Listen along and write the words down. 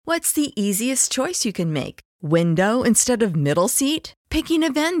What's the easiest choice you can make? Window instead of middle seat? Picking a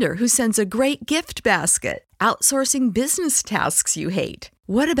vendor who sends a great gift basket? Outsourcing business tasks you hate?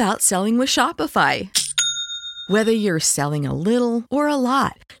 What about selling with Shopify? Whether you're selling a little or a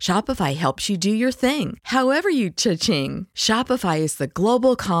lot, Shopify helps you do your thing, however you cha-ching. Shopify is the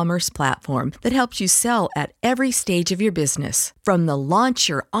global commerce platform that helps you sell at every stage of your business. From the launch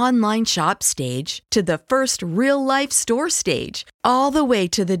your online shop stage to the first real-life store stage, all the way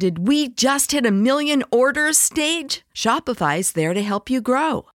to the did we just hit a million orders stage. Shopify's there to help you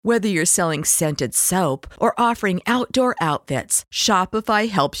grow. Whether you're selling scented soap or offering outdoor outfits, Shopify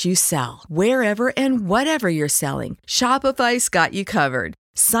helps you sell. Wherever and whatever you're selling, Shopify's got you covered.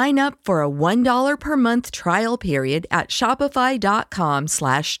 Sign up for a $1 per month trial period at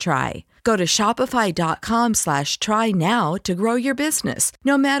shopify.com/try. Go to shopify.com/try now to grow your business,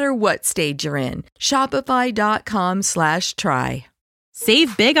 no matter what stage you're in. Shopify.com/try.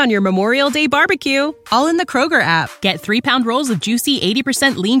 Save big on your Memorial Day barbecue, all in the Kroger app. Get 3-pound rolls of juicy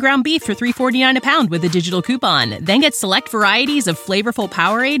 80% lean ground beef for $3.49 a pound with a digital coupon. Then get select varieties of flavorful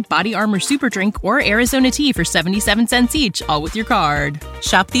Powerade, Body Armor Super Drink, or Arizona tea for 77 cents each, all with your card.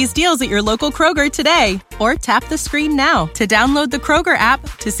 Shop these deals at your local Kroger today, or tap the screen now to download the Kroger app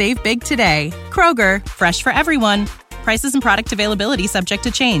to save big today. Kroger, fresh for everyone. Prices and product availability subject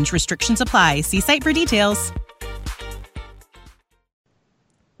to change. Restrictions apply. See site for details.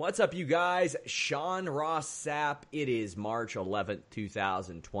 What's up, you guys? Sean Ross Sapp. It is March 11th,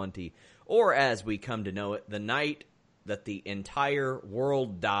 2020, or as we come to know it, the night that the entire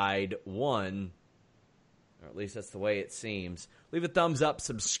world died one, or at least that's the way it seems. Leave a thumbs up,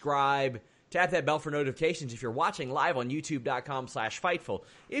 subscribe, tap that bell for notifications if you're watching live on youtube.com/Fightful.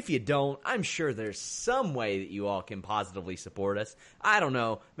 If you don't, I'm sure there's some way that you all can positively support us. I don't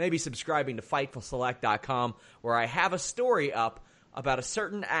know, maybe subscribing to FightfulSelect.com, where I have a story up about a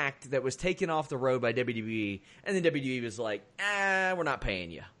certain act that was taken off the road by WWE, and then WWE was like, we're not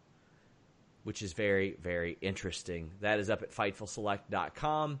paying you, which is very, very interesting. That is up at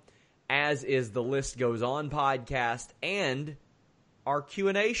FightfulSelect.com, as is the List Goes On podcast and our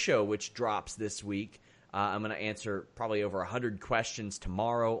Q&A show, which drops this week. I'm going to answer probably over 100 questions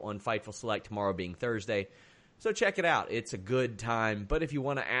tomorrow on Fightful Select, tomorrow being Thursday. So check it out. It's a good time. But if you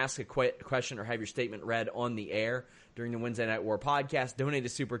want to ask a question or have your statement read on the air during the Wednesday Night War podcast, donate a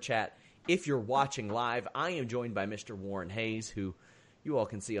Super Chat. If you're watching live, I am joined by Mr. Warren Hayes, who you all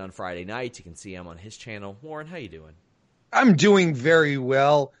can see on Friday nights. You can see him on his channel. Warren, how you doing? I'm doing very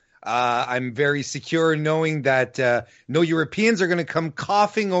well. I'm very secure knowing that no Europeans are going to come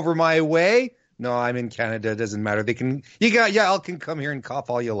coughing over my way. No, I'm in Canada. It doesn't matter. Y'all can come here and cough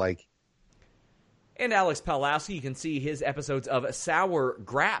all you like. And Alex Pawlowski, you can see his episodes of Sour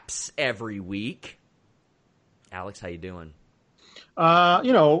Graps every week. Alex, how you doing?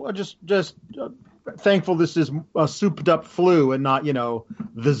 Just thankful this is a souped-up flu and not,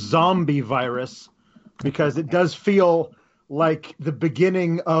 the zombie virus, because it does feel like the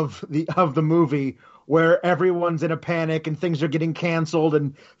beginning of the movie where everyone's in a panic and things are getting canceled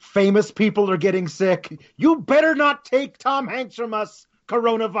and famous people are getting sick. You better not take Tom Hanks from us,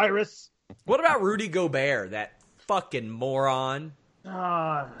 coronavirus. What about Rudy Gobert, that fucking moron?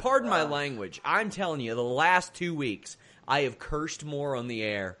 Pardon my language. I'm telling you, the last 2 weeks, I have cursed more on the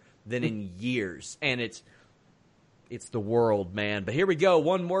air than in years. And it's the world, man. But here we go.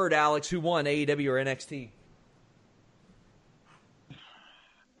 One word, Alex. Who won, AEW or NXT?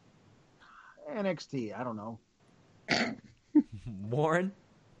 NXT, I don't know. Warren?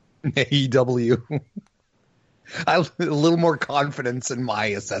 AEW. I have a little more confidence in my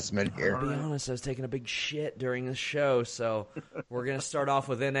assessment here. I'll be honest, I was taking a big shit during the show, so we're going to start off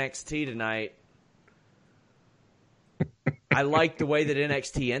with NXT tonight. I like the way that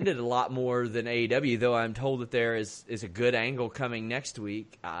NXT ended a lot more than AEW, though I'm told that there is a good angle coming next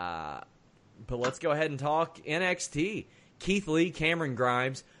week. But let's go ahead and talk NXT. Keith Lee, Cameron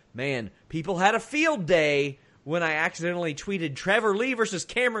Grimes. Man, people had a field day when I accidentally tweeted Trevor Lee versus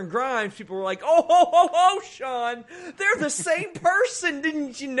Cameron Grimes. People were like, oh, Sean, they're the same person,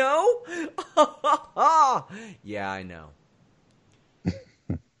 didn't you know? Yeah, I know.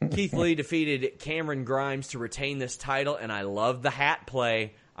 Keith Lee defeated Cameron Grimes to retain this title, and I love the hat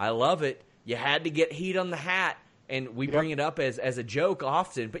play. I love it. You had to get heat on the hat, and we bring it up as a joke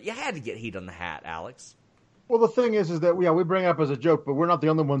often, but you had to get heat on the hat, Alex. Well, the thing is that we bring it up as a joke, but we're not the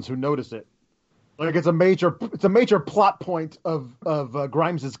only ones who notice it. Like it's a major plot point of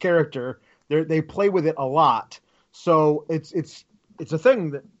Grimes' character. They play with it a lot, so it's a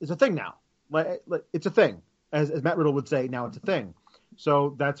thing now. Like it's a thing, as Matt Riddle would say. Now it's a thing.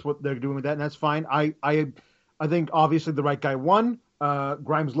 So that's what they're doing with that, and that's fine. I think obviously the right guy won.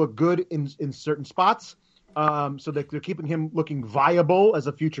 Grimes look good in certain spots. So they're keeping him looking viable as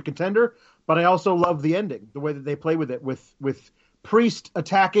a future contender. But I also love the ending, the way that they play with it, with Priest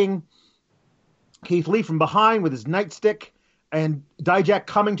attacking Keith Lee from behind with his nightstick, and Dijak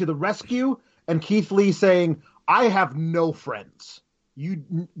coming to the rescue, and Keith Lee saying, "I have no friends.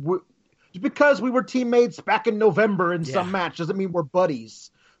 Just because we were teammates back in November in some match doesn't mean we're buddies.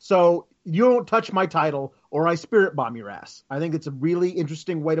 So you don't touch my title or I spirit bomb your ass." I think it's a really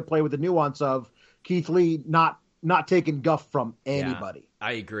interesting way to play with the nuance of Keith Lee not taking guff from anybody. Yeah,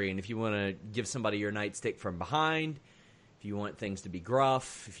 I agree. And if you want to give somebody your nightstick from behind, if you want things to be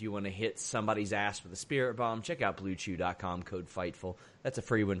gruff, if you want to hit somebody's ass with a spirit bomb, check out BlueChew.com, code FIGHTFUL. That's a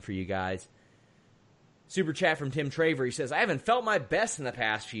free one for you guys. Super chat from Tim Traver. He says, "I haven't felt my best in the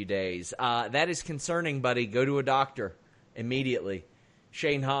past few days. That is concerning, buddy. Go to a doctor immediately."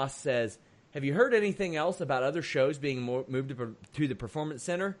 Shane Haas says, "Have you heard anything else about other shows being moved to the Performance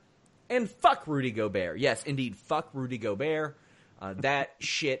Center? And fuck Rudy Gobert." Yes, indeed, fuck Rudy Gobert. That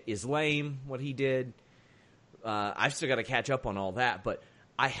shit is lame, what he did. I've still got to catch up on all that, but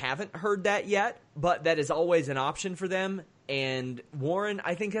I haven't heard that yet, but that is always an option for them. And Warren,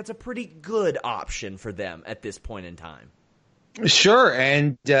 I think that's a pretty good option for them at this point in time. Sure,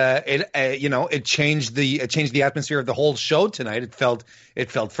 and it changed the atmosphere of the whole show tonight. It felt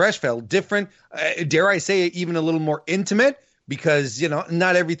fresh, felt different. Dare I say, even a little more intimate, because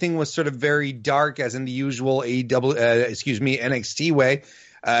not everything was sort of very dark as in the usual NXT way.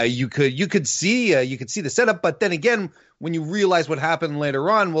 You could see the setup, but then again, when you realize what happened later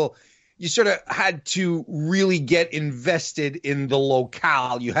on, well, you sort of had to really get invested in the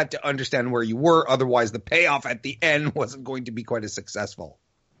locale. You had to understand where you were. Otherwise, the payoff at the end wasn't going to be quite as successful.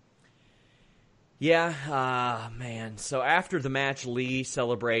 Yeah, man. So after the match, Lee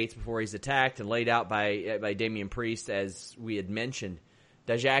celebrates before he's attacked and laid out by Damian Priest, as we had mentioned.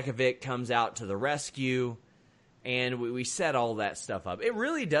 Dijakovic comes out to the rescue, and we set all that stuff up. It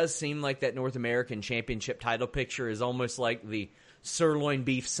really does seem like that North American Championship title picture is almost like the sirloin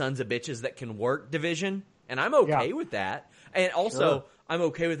beef sons of bitches that can work division, and I'm okay with that. And also, I'm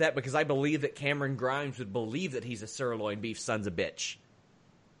okay with that because I believe that Cameron Grimes would believe that he's a sirloin beef sons of bitch.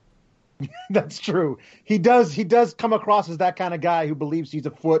 That's true. He does come across as that kind of guy who believes he's a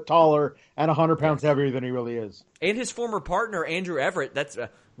foot taller and 100 pounds heavier than he really is. And his former partner, Andrew Everett, that's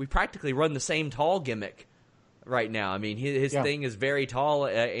we practically run the same tall gimmick right now. I mean, his thing is very tall,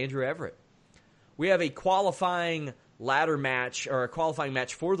 Andrew Everett. We have a qualifying ladder match, or a qualifying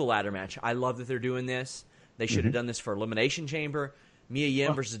match for the ladder match. I love that they're doing this. They should have done this for Elimination Chamber. Mia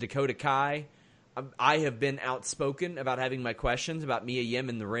Yim versus Dakota Kai. I have been outspoken about having my questions about Mia Yim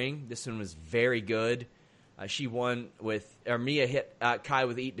in the ring. This one was very good. She won Mia hit Kai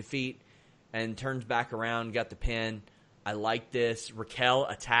with Eat Defeat and turns back around, got the pin. I like this. Raquel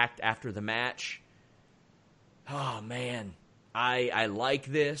attacked after the match. Oh, man. I like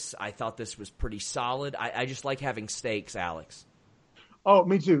this. I thought this was pretty solid. I just like having stakes, Alex. Oh,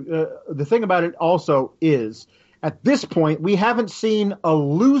 me too. The thing about it also is, at this point, we haven't seen a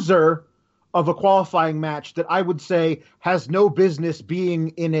loser of a qualifying match that I would say has no business being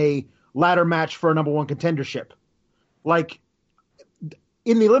in a ladder match for a number one contendership. Like,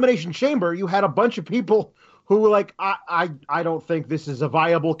 in the Elimination Chamber, you had a bunch of people who were like, I don't think this is a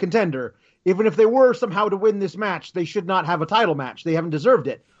viable contender. Even if they were somehow to win this match, they should not have a title match. They haven't deserved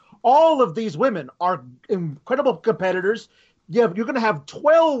it. All of these women are incredible competitors. You're going to have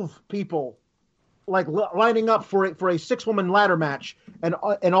 12 people like lining up for a 6-woman ladder match, and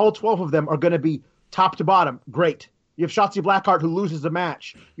all 12 of them are going to be top to bottom. Great. You have Shotzi Blackheart, who loses the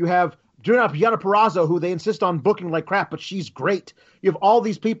match. You have Gianna Purrazzo, who they insist on booking like crap, but she's great. You have all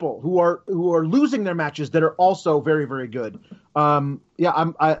these people who are losing their matches that are also very, very good.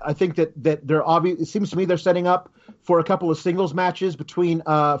 I think that they're obvious. It seems to me they're setting up for a couple of singles matches between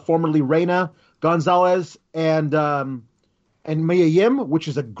formerly Reina Gonzalez and Mia Yim, which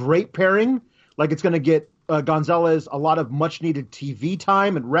is a great pairing. Like, it's going to get Gonzalez a lot of much needed TV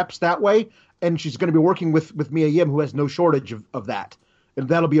time and reps that way, and she's going to be working with Mia Yim, who has no shortage of that. And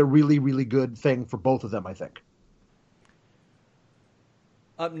that'll be a really, really good thing for both of them, I think.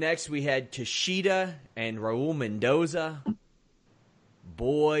 Up next, we had Kushida and Raul Mendoza.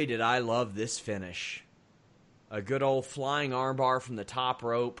 Boy, did I love this finish. A good old flying armbar from the top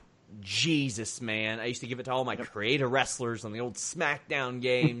rope. Jesus, man. I used to give it to all my creator wrestlers on the old SmackDown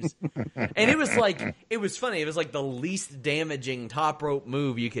games. And it was funny. It was like the least damaging top rope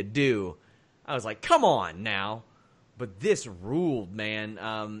move you could do. I was like, come on now. But this ruled, man.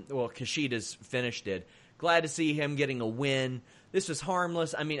 Kushida's finish did. Glad to see him getting a win. This was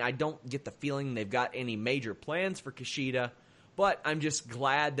harmless. I mean, I don't get the feeling they've got any major plans for Kushida. But I'm just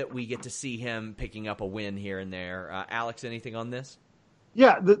glad that we get to see him picking up a win here and there. Alex, anything on this?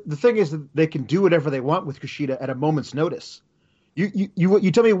 Yeah, the thing is that they can do whatever they want with Kushida at a moment's notice. You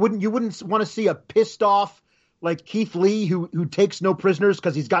tell me you wouldn't want to see a pissed off like Keith Lee who takes no prisoners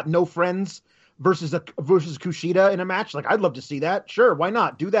because he's got no friends versus Kushida in a match? Like, I'd love to see that. Sure, why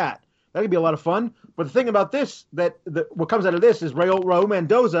not? Do that. That could be a lot of fun. But the thing about this, what comes out of this is Raul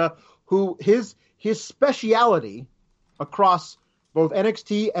Mendoza, who his speciality across both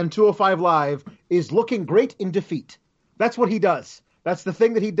NXT and 205 Live is looking great in defeat. That's what he does. That's the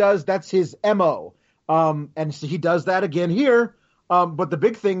thing that he does. That's his MO. And so he does that again here. But the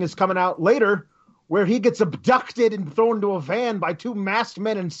big thing is coming out later where he gets abducted and thrown into a van by two masked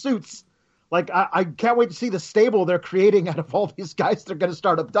men in suits. Like, I can't wait to see the stable they're creating out of all these guys they're going to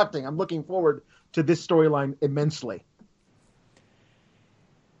start abducting. I'm looking forward to this storyline immensely.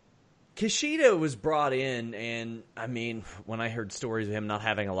 Kushida was brought in, and, I mean, when I heard stories of him not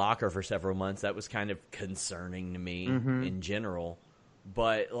having a locker for several months, that was kind of concerning to me in general.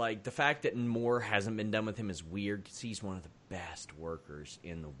 But, like, the fact that more hasn't been done with him is weird because he's one of the best workers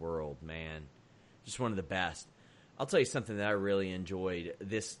in the world, man. Just one of the best. I'll tell you something that I really enjoyed.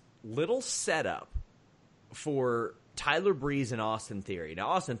 This little setup for Tyler Breeze and Austin Theory. Now,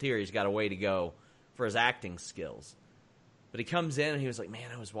 Austin Theory's got a way to go for his acting skills. But he comes in and he was like, man,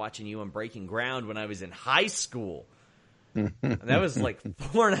 I was watching you on Breaking Ground when I was in high school. And that was like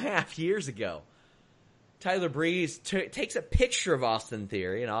 4.5 years ago. Tyler Breeze takes a picture of Austin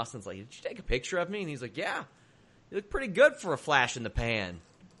Theory, and Austin's like, did you take a picture of me? And he's like, yeah. You look pretty good for a flash in the pan.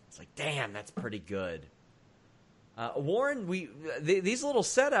 It's like, damn, that's pretty good. Warren, these little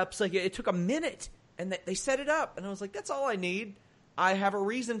setups, like, it took a minute, and they set it up. And I was like, that's all I need. I have a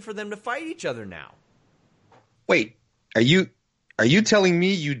reason for them to fight each other now. Wait. Are you telling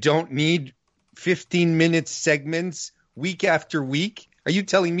me you don't need 15-minute segments week after week? Are you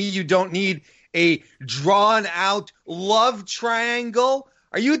telling me you don't need a drawn-out love triangle?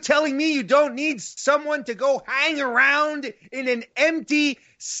 Are you telling me you don't need someone to go hang around in an empty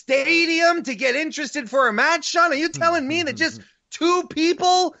stadium to get interested for a match, Sean? Are you telling me that just two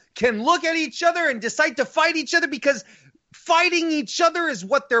people can look at each other and decide to fight each other because fighting each other is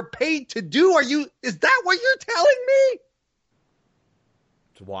what they're paid to do? Is that what you're telling me?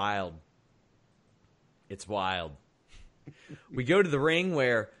 It's wild. It's wild. We go to the ring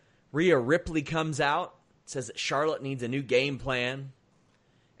where Rhea Ripley comes out, says that Charlotte needs a new game plan,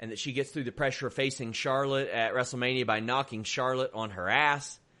 and that she gets through the pressure of facing Charlotte at WrestleMania by knocking Charlotte on her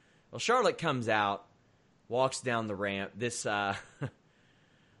ass. Well, Charlotte comes out, walks down the ramp. This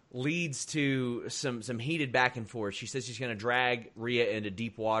leads to some heated back and forth. She says she's going to drag Rhea into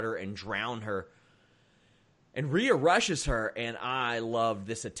deep water and drown her. And Rhea rushes her, and I love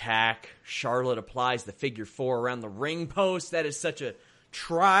this attack. Charlotte applies the figure 4 around the ring post. That is such a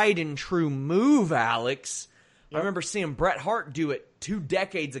tried and true move, Alex. Yep. I remember seeing Bret Hart do it 2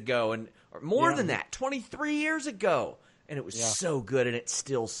 decades ago, and or more than that, 23 years ago. And it was so good, and it's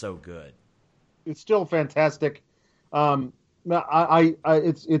still so good. It's still fantastic. It's one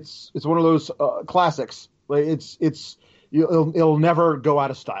of those classics. It'll never go out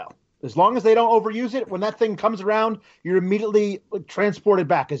of style. As long as they don't overuse it, when that thing comes around, you're immediately transported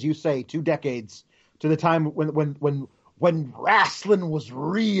back, as you say, 2 decades to the time when wrestling was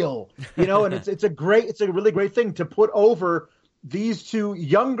real, and it's a really great thing to put over these two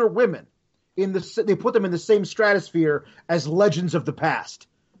younger women they put them in the same stratosphere as legends of the past.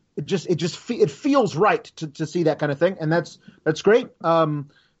 It feels right to see that kind of thing. And that's great.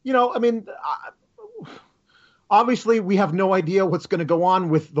 Obviously we have no idea what's going to go on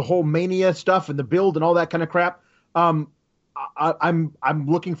with the whole Mania stuff and the build and all that kind of crap. I'm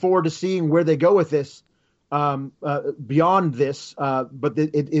looking forward to seeing where they go with this. Beyond this, but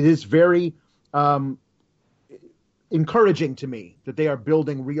it is very encouraging to me that they are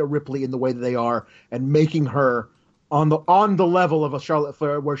building Rhea Ripley in the way that they are and making her on the level of a Charlotte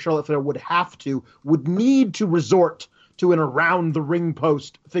Flair, where Charlotte Flair would need to resort to an around the ring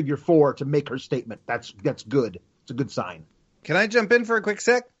post figure 4 to make her statement. That's good. It's a good sign. Can I jump in for a quick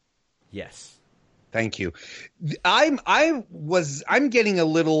sec? Yes. Thank you. I was getting a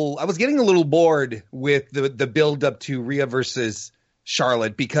little bored with the build up to Rhea versus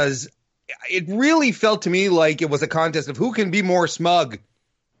Charlotte, because it really felt to me like it was a contest of who can be more smug,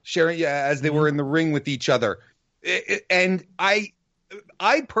 sharing as they were in the ring with each other. And I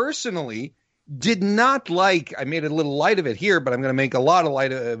personally did not like. I made a little light of it here, but I'm going to make a lot of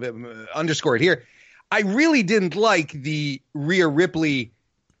light of it, underscore it here. I really didn't like the Rhea Ripley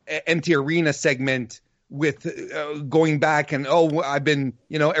empty arena segment with going back and I've been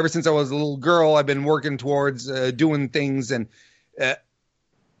ever since I was a little girl I've been working towards doing things, and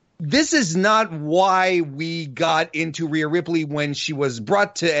This is not why we got into Rhea Ripley when she was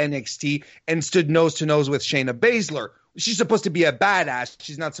brought to NXT and stood nose to nose with Shayna Baszler. She's supposed to be a badass.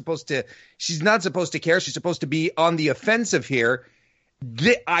 She's not supposed to care. She's supposed to be on the offensive here.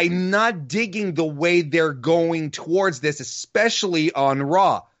 I'm not digging the way they're going towards this, especially on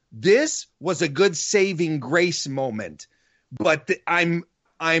Raw. This was a good saving grace moment, but I'm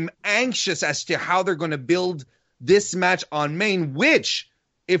anxious as to how they're going to build this match on main, which,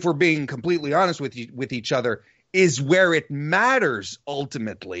 if we're being completely honest with each other, is where it matters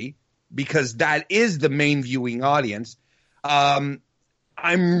ultimately, because that is the main viewing audience. I'm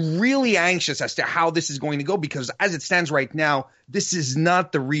really anxious as to how this is going to go, because as it stands right now, this is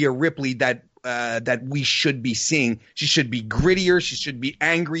not the Rhea Ripley that we should be seeing. She should be grittier. She should be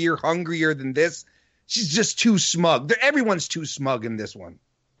angrier, hungrier than this. She's just too smug. Everyone's too smug in this one.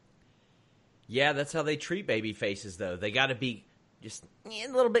 Yeah, that's how they treat baby faces, though. They got to be just a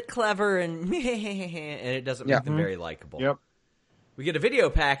little bit clever, and it doesn't make them very likable. Yep. We get a video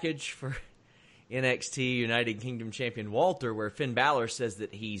package for NXT United Kingdom champion Walter, where Finn Balor says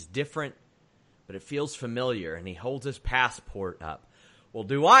that he's different, but it feels familiar, and he holds his passport up. Well,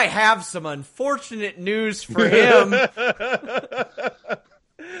 do I have some unfortunate news for him?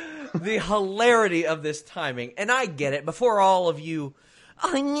 The hilarity of this timing, and I get it. Before all of you,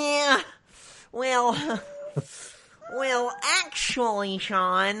 oh yeah, well, actually,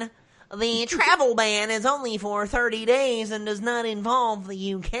 Sean, the travel ban is only for 30 days and does not involve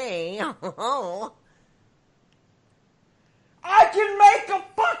the UK. Oh. I can make a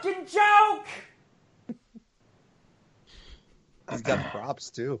fucking joke! He's got props,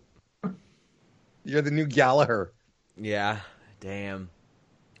 too. You're the new Gallagher. Yeah, damn.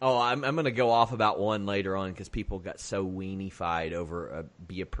 Oh, I'm going to go off about one later on because people got so weenie-fied over a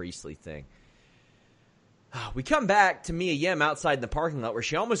Bea Priestley thing. We come back to Mia Yim outside in the parking lot where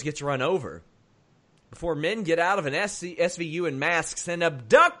she almost gets run over before men get out of an SVU in masks and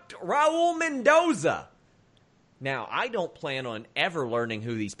abduct Raul Mendoza. Now, I don't plan on ever learning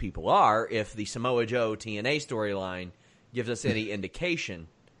who these people are if the Samoa Joe TNA storyline gives us any indication.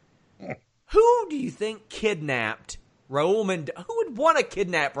 Who do you think kidnapped Raul Mendoza? Who would want to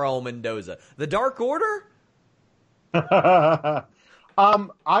kidnap Raul Mendoza? The Dark Order? I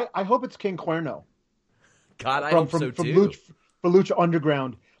hope it's King Cuerno. God, I hope so too. For Lucha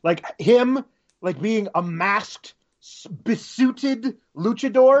Underground. Like him, like being a masked, besuited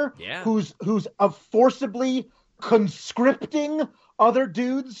luchador who's forcibly conscripting other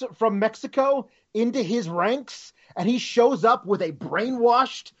dudes from Mexico into his ranks, and he shows up with a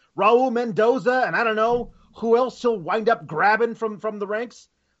brainwashed Raul Mendoza, and I don't know who else he'll wind up grabbing from the ranks.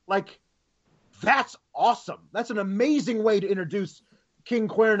 Like, that's awesome. That's an amazing way to introduce King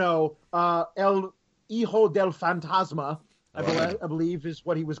Cuerno, El Hijo del Fantasma, I believe is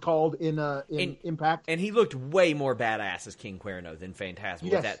what he was called in Impact. And he looked way more badass as King Cuerno than Phantasma,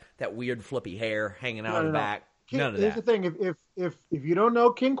 yes. with that weird flippy hair hanging out of the back. None of that. Here's the thing: if you don't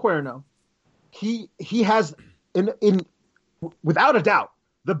know King Cuerno, he has in without a doubt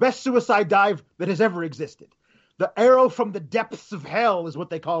the best suicide dive that has ever existed. The arrow from the depths of hell is what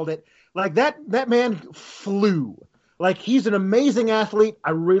they called it. Like that man flew. Like, he's an amazing athlete. I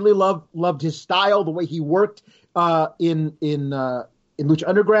really loved his style, the way he worked in Lucha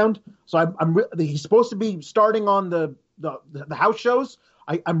Underground. So he's supposed to be starting on the house shows.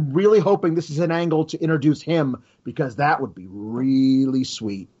 I'm really hoping this is an angle to introduce him, because that would be really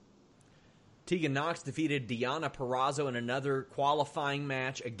sweet. Tegan Nox defeated Deonna Purrazzo in another qualifying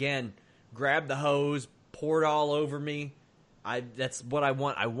match. Again, grabbed the hose, poured all over me. That's what I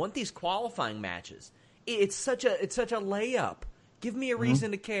want. I want these qualifying matches. It's such a layup. Give me a reason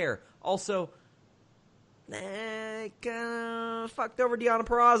to care. Also, fucked over Deonna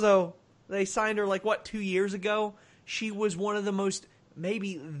Purrazzo. They signed her 2 years ago. She was one of the most,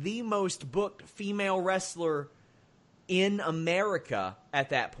 maybe the most booked female wrestler in America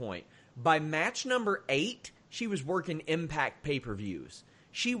at that point. By match number 8, she was working Impact pay-per-views.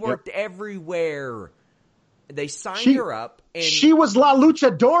 She worked everywhere. They signed her up. And she was La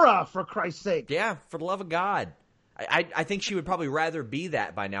Luchadora, for Christ's sake. Yeah, for the love of God. I think she would probably rather be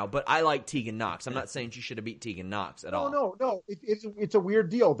that by now, but I like Tegan Nox. I'm not saying she should have beat Tegan Nox at all. No. It's a weird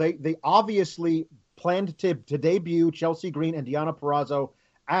deal. They obviously planned to debut Chelsea Green and Deonna Purrazzo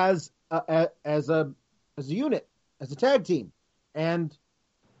as a unit, as a tag team. And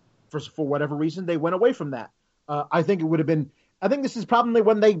for whatever reason, they went away from that. I think this is probably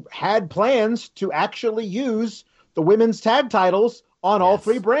when they had plans to actually use the women's tag titles on all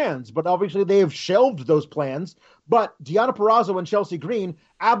three brands. But obviously they have shelved those plans. But Deonna Purrazzo and Chelsea Green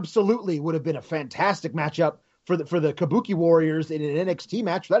absolutely would have been a fantastic matchup for the Kabuki Warriors in an NXT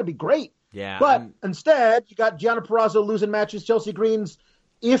match. That'd be great. Yeah, but instead you got Deonna Purrazzo losing matches. Chelsea Green's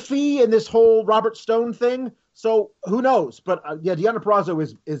iffy in this whole Robert Stone thing. So who knows? But Deonna Purrazzo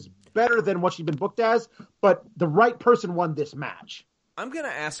is better than what she's been booked as. But the right person won this match. I'm gonna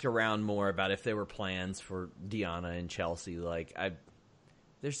ask around more about if there were plans for Deonna and Chelsea. Like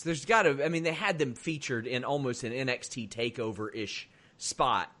there's got to. I mean, they had them featured in almost an NXT takeover-ish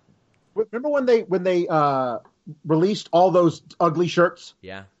spot. Remember when they released all those ugly shirts?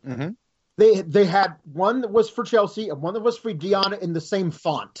 Yeah. Mm-hmm. They had one that was for Chelsea and one that was for Deonna in the same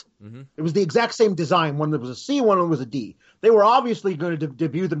font. Mm-hmm. It was the exact same design. One that was a C, one that was a D. They were obviously going to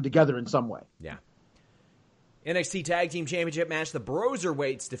debut them together in some way. Yeah. NXT Tag Team Championship match. The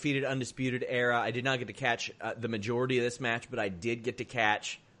Broserweights defeated Undisputed Era. I did not get to catch the majority of this match, but I did get to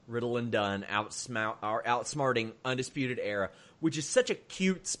catch Riddle and Dunn outsmarting Undisputed Era, which is such a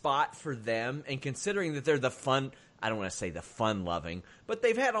cute spot for them. And considering that they're the fun, I don't want to say the fun-loving, but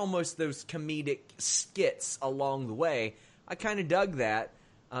they've had almost those comedic skits along the way. I kind of dug that.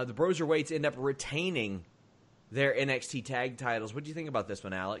 The Broserweights end up retaining their NXT tag titles. What do you think about this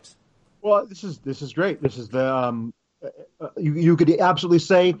one, Alex? Well, this is great. This is the you could absolutely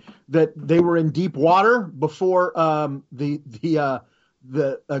say that they were in deep water before the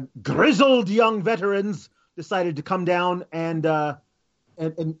grizzled young veterans decided to come down and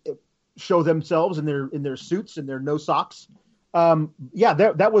show themselves in their suits and their no socks.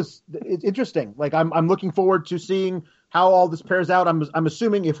 That was interesting. Like I'm looking forward to seeing how all this pairs out. I'm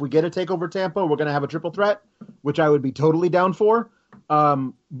assuming if we get a TakeOver Tampa, we're going to have a triple threat, which I would be totally down for.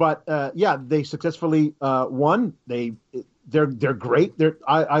 They successfully won. They're great.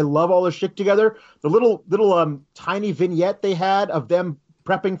 I love all their shit together. The little tiny vignette they had of them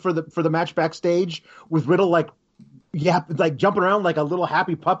prepping for the match backstage with Riddle like jumping around like a little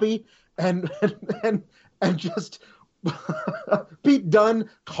happy puppy and just Pete Dunne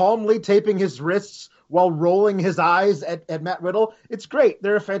calmly taping his wrists while rolling his eyes at Matt Riddle. It's great.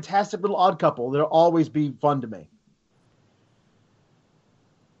 They're a fantastic little odd couple. They'll always be fun to me.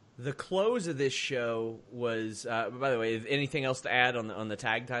 The close of this show was, by the way, anything else to add on the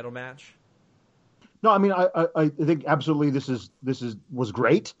tag title match? No, I mean, I think absolutely this was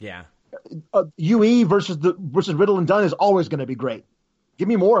great. Yeah. UE versus Riddle and Dunn is always going to be great. Give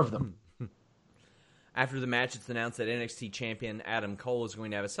me more of them. After the match, it's announced that NXT champion Adam Cole is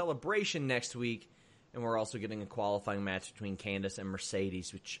going to have a celebration next week, and we're also getting a qualifying match between Candice and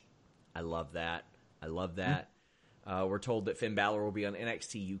Mercedes, which I love that. We're told that Finn Balor will be on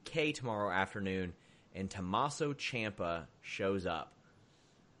NXT UK tomorrow afternoon, and Tommaso Ciampa shows up.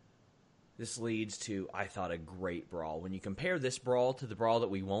 This leads to, I thought, a great brawl. When you compare this brawl to the brawl that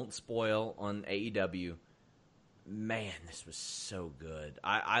we won't spoil on AEW, man, this was so good.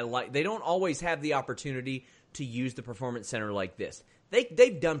 I like. They don't always have the opportunity to use the Performance Center like this.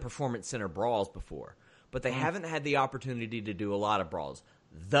 They've done Performance Center brawls before, but they haven't had the opportunity to do a lot of brawls.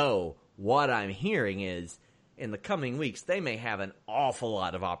 Though, what I'm hearing is, in the coming weeks, they may have an awful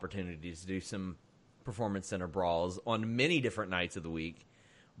lot of opportunities to do some Performance Center brawls on many different nights of the week.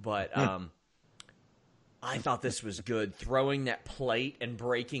 But I thought this was good. Throwing that plate and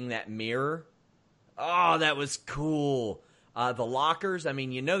breaking that mirror. Oh, that was cool. The lockers, I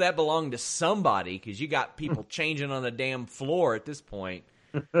mean, that belonged to somebody because you got people changing on the damn floor at this point.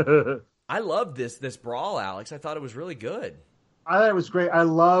 I loved this brawl, Alex. I thought it was really good. I thought it was great. I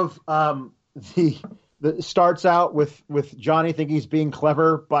love the starts out with Johnny thinking he's being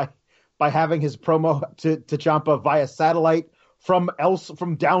clever by having his promo to Ciampa via satellite from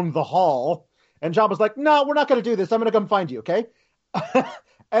down the hall, and Ciampa's like, "No, we're not going to do this. I'm going to come find you, okay?"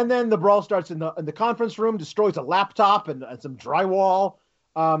 And then the brawl starts in the conference room, destroys a laptop and some drywall.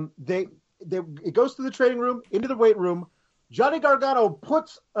 It goes to the training room, into the weight room. Johnny Gargano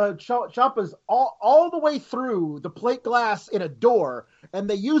puts Ciampa's all the way through the plate glass in a door, and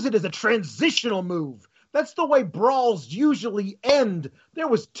they use it as a transitional move. That's the way brawls usually end. There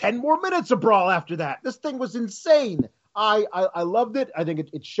was 10 more minutes of brawl after that. This thing was insane. I loved it. I think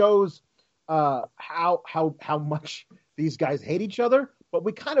it shows how much these guys hate each other, but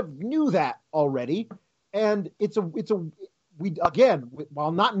we kind of knew that already. And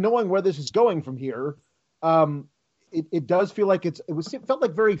while not knowing where this is going from here, it does feel like it felt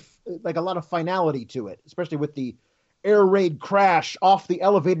like like a lot of finality to it, especially with the air raid crash off the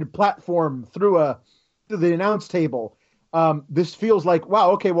elevated platform through the announce table. This feels like,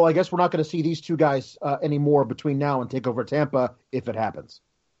 wow, okay, well, I guess we're not going to see these two guys anymore between now and TakeOver Tampa if it happens.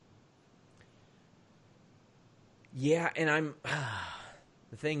 Yeah, and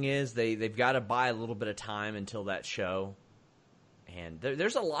the thing is, they've got to buy a little bit of time until that show, And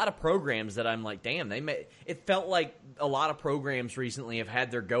there's a lot of programs that I'm like, damn, it felt like a lot of programs recently have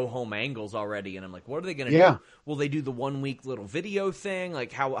had their go-home angles already, and I'm like, what are they going to do? Will they do the 1 week little video thing?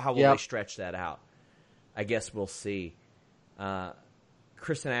 Like, how will they stretch that out? I guess we'll see.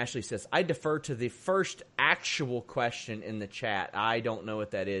 Kristen Ashley says, I defer to the first actual question in the chat. I don't know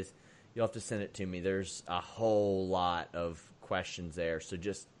what that is. You'll have to send it to me. There's a whole lot of questions there, so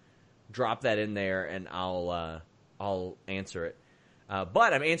just drop that in there, and I'll answer it.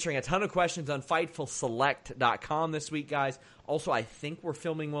 But I'm answering a ton of questions on FightfulSelect.com this week, guys. Also, I think we're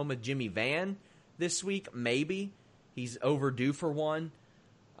filming one with Jimmy Van this week, maybe. He's overdue for one.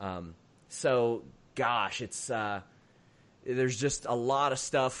 So, gosh, it's there's just a lot of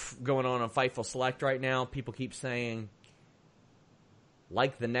stuff going on Fightful Select right now. People keep saying,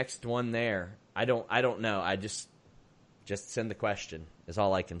 like the next one there. I don't know. I just send the question is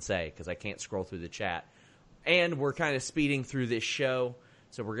all I can say because I can't scroll through the chat. And we're kind of speeding through this show,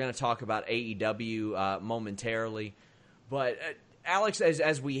 so we're going to talk about AEW momentarily. But, Alex,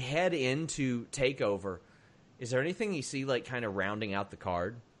 as we head into TakeOver, is there anything you see like kind of rounding out the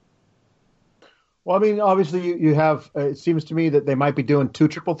card? Well, I mean, obviously you have it seems to me that they might be doing 2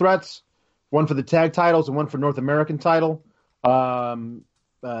 triple threats, one for the tag titles and one for North American title. I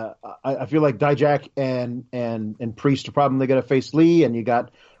feel like Dijak and Priest are probably going to face Lee, and you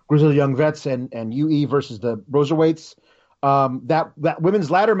got Grizzled Young Vets and UE versus the Broserweights. That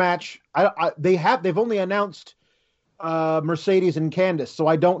women's ladder match, they've only announced Mercedes and Candice, so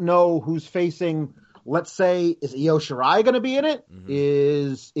I don't know who's facing. Let's say, is Io Shirai going to be in it? Mm-hmm.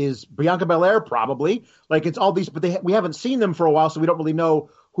 Is Bianca Belair? Probably. Like, it's all these, but we haven't seen them for a while, so we don't really know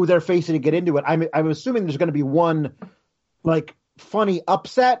who they're facing to get into it. I'm assuming there's going to be one like funny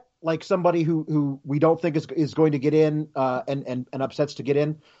upset, like somebody who we don't think is going to get in and upsets to get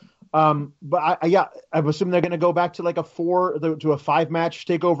in. But I'm assuming they're going to go back to like a 5 match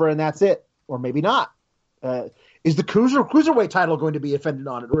takeover and that's it, or maybe not. Is the cruiserweight title going to be offended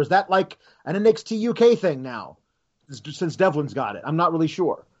on it, or is that like an NXT UK thing now? Since Devlin's got it, I'm not really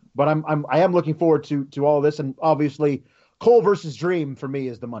sure, but I am looking forward to all of this, and obviously Cole versus Dream for me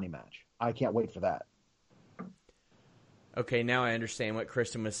is the money match. I can't wait for that. Okay, now I understand what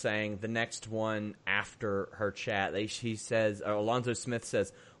Kristen was saying. The next one after her chat, she says, Alonzo Smith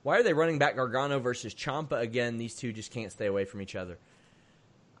says, why are they running back Gargano versus Ciampa again? These two just can't stay away from each other.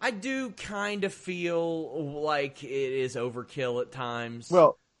 I do kind of feel like it is overkill at times.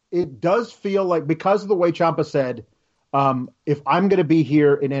 Well, it does feel like, because of the way Ciampa said, if I'm going to be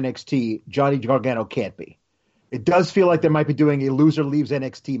here in NXT, Johnny Gargano can't be. It does feel like they might be doing a loser leaves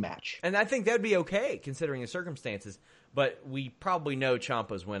NXT match. And I think that'd be okay, considering the circumstances. But we probably know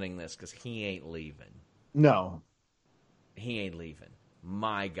Ciampa's winning this because he ain't leaving. No. He ain't leaving.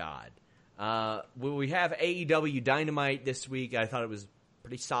 My God. We have AEW Dynamite this week. I thought it was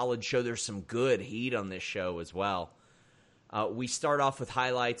pretty solid show. There's some good heat on this show as well. We start off with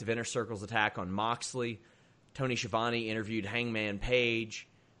highlights of Inner Circle's attack on Moxley. Tony Schiavone interviewed Hangman Page.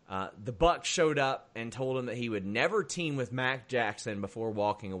 The Bucks showed up and told him that he would never team with Mac Jackson before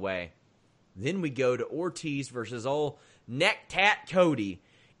walking away. Then we go to Ortiz versus old Neck Tat Cody.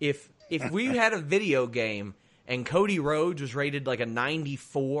 If we had a video game and Cody Rhodes was rated like a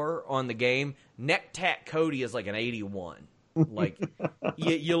 94 on the game, Neck Tat Cody is like an 81. Like,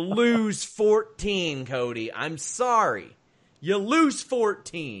 you lose 14, Cody. I'm sorry. You lose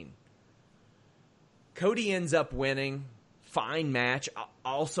 14. Cody ends up winning. Fine match.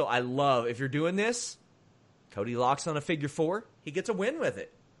 Also, I love, if you're doing this, Cody locks on a figure 4. He gets a win with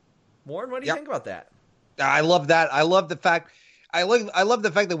it. Warren, what do you think about that? I love that. I love the fact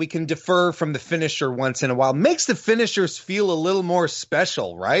that we can defer from the finisher once in a while. Makes the finishers feel a little more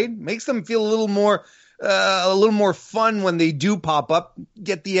special, right? Makes them feel a little more fun when they do pop up,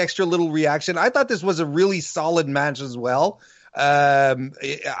 get the extra little reaction. I thought this was a really solid match as well.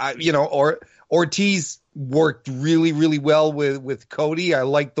 Ortiz worked really, really well with Cody. I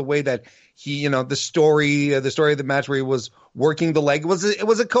like the way that he, the story of the match where he was working the leg. It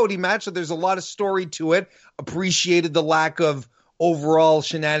was a Cody match, so there's a lot of story to it. Appreciated the lack of overall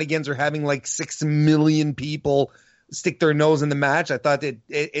shenanigans or having like 6 million people stick their nose in the match. I thought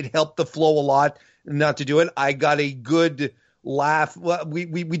it helped the flow a lot not to do it. I got a good laugh. Well,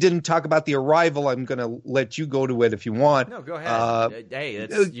 we didn't talk about the arrival. I'm going to let you go to it if you want. No, go ahead. Hey,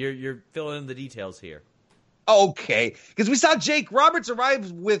 you're filling in the details here. Okay, because we saw Jake Roberts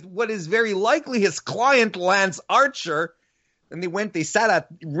arrive with what is very likely his client, Lance Archer, and they sat at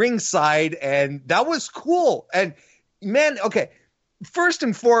ringside, and that was cool. And man, okay, first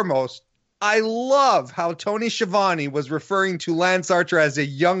and foremost, I love how Tony Schiavone was referring to Lance Archer as a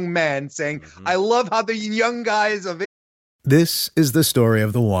young man, saying, I love how the young guys of This is the story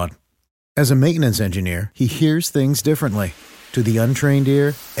of the one. As a maintenance engineer, he hears things differently. To the untrained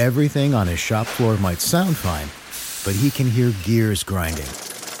ear, everything on his shop floor might sound fine, but he can hear gears grinding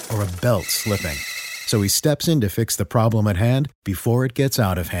or a belt slipping. So he steps in to fix the problem at hand before it gets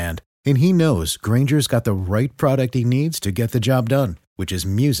out of hand. And he knows Grainger's got the right product he needs to get the job done, which is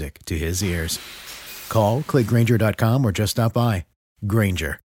music to his ears. Call, click Grainger.com, or just stop by.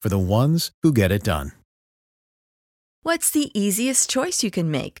 Grainger, for the ones who get it done. What's the easiest choice you can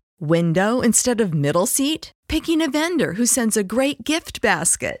make? Window instead of middle seat? Picking a vendor who sends a great gift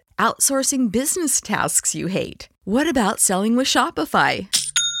basket? Outsourcing business tasks you hate? What about selling with Shopify?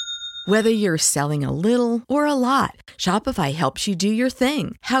 Whether you're selling a little or a lot, Shopify helps you do your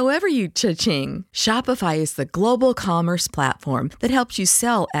thing, however you cha-ching. Shopify is the global commerce platform that helps you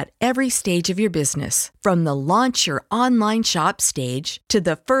sell at every stage of your business. From the launch your online shop stage to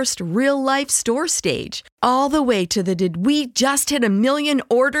the first real-life store stage, all the way to the did we just hit 1 million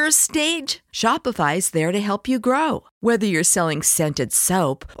orders stage. Shopify's there to help you grow. Whether you're selling scented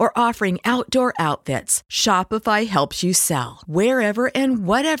soap or offering outdoor outfits, Shopify helps you sell. Wherever and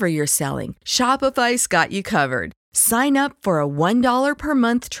whatever you're selling, Shopify's got you covered. Sign up for a $1 per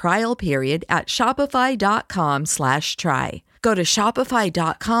month trial period at shopify.com/try. Go to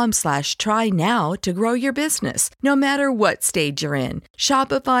shopify.com/try now to grow your business, no matter what stage you're in.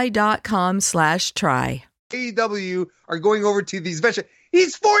 Shopify.com/try. AEW are going over to these veterans.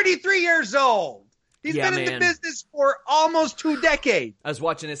 He's 43 years old. He's been in the business for almost 2 decades. I was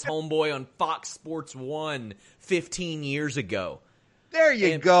watching his homeboy on Fox Sports 1 15 years ago. There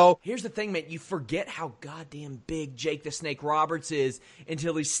you go. Here's the thing, man. You forget how goddamn big Jake the Snake Roberts is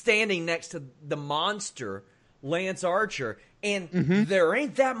until he's standing next to the monster, Lance Archer, and there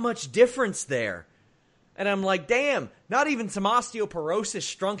ain't that much difference there. And I'm like, damn, not even some osteoporosis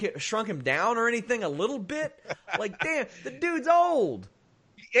shrunk him down or anything a little bit? Like, damn, the dude's old.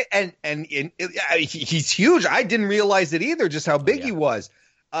 And he's huge. I didn't realize it either, just how big he was.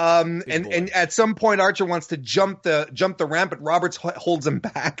 And at some point, Archer wants to jump the ramp, but Roberts holds him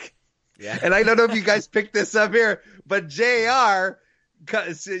back. Yeah. And I don't know if you guys picked this up here, but JR,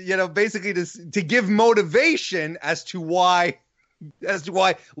 basically to give motivation as to why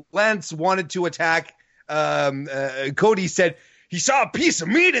Lance wanted to attack. Cody said he saw a piece of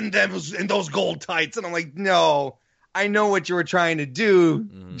meat in those gold tights, and I'm like, no, I know what you were trying to do,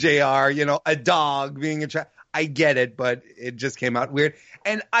 JR. A dog being I get it, but it just came out weird.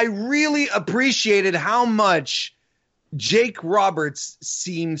 And I really appreciated how much Jake Roberts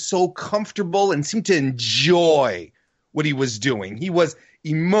seemed so comfortable and seemed to enjoy what he was doing. He was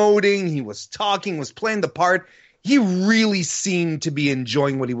emoting, he was talking, was playing the part. He really seemed to be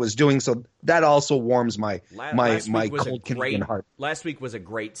enjoying what he was doing, so that also warms my cold Canadian heart. Last week was a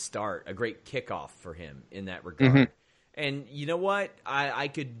great start, a great kickoff for him in that regard. And you know what?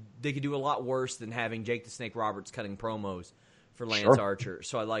 They could do a lot worse than having Jake the Snake Roberts cutting promos for Lance Archer.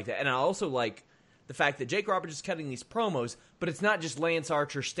 So I like that. And I also like the fact that Jake Roberts is cutting these promos, but it's not just Lance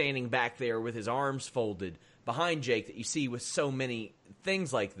Archer standing back there with his arms folded behind Jake that you see with so many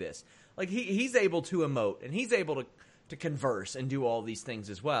things like this. Like he's able to emote, and he's able to converse and do all these things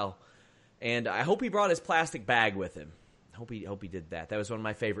as well. And I hope he brought his plastic bag with him. Hope he did that. That was one of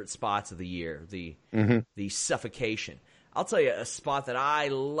my favorite spots of the year, the suffocation. I'll tell you a spot that I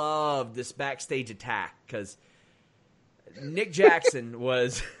loved, this backstage attack, because Nick Jackson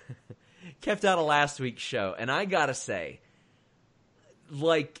was kept out of last week's show. And I got to say,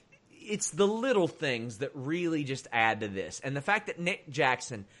 like, it's the little things that really just add to this. And the fact that Nick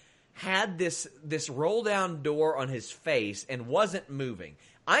Jackson had this roll-down door on his face and wasn't moving.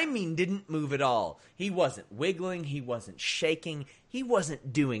 I mean, didn't move at all. He wasn't wiggling. He wasn't shaking. He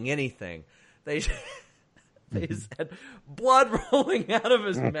wasn't doing anything. They just had blood rolling out of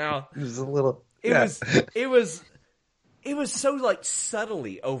his mouth. It was a little. It was so like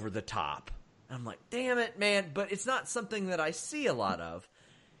subtly over the top. I'm like, damn it, man! But it's not something that I see a lot of.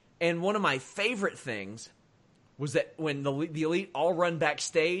 And one of my favorite things was that when the Elite all run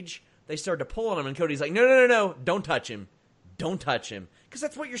backstage, they started to pull on him, and Cody's like, no, don't touch him. Don't touch him. Because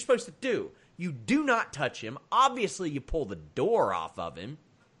that's what you're supposed to do. You do not touch him. Obviously, you pull the door off of him,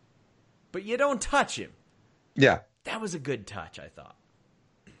 but you don't touch him. Yeah. That was a good touch, I thought.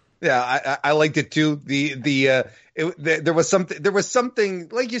 Yeah, I liked it too. There was something,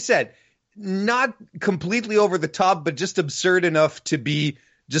 like you said, not completely over the top, but just absurd enough to be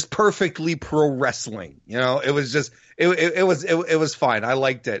just perfectly pro wrestling. It was just it was fine. I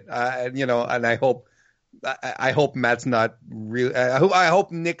liked it. And I hope Matt's not really. I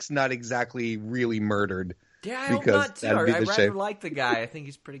hope Nick's not exactly really murdered. Yeah, I hope not too. I'd rather like the guy. I think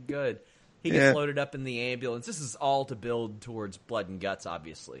he's pretty good. He gets loaded up in the ambulance. This is all to build towards Blood and Guts,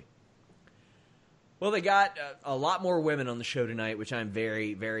 obviously. Well, they got a lot more women on the show tonight, which I'm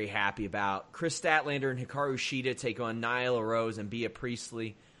very, very happy about. Chris Statlander and Hikaru Shida take on Nyla Rose and Bea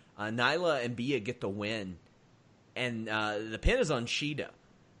Priestley. Nyla and Bea get the win. And the pin is on Shida,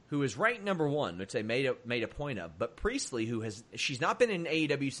 who is ranked number 1, which they made a point of. But Priestley, she's not been in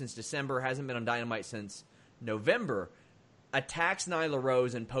AEW since December, hasn't been on Dynamite since November, attacks Nyla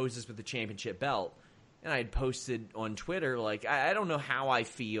Rose and poses with the championship belt. And I had posted on Twitter, like, I don't know how I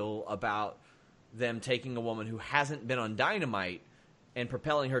feel about them taking a woman who hasn't been on Dynamite and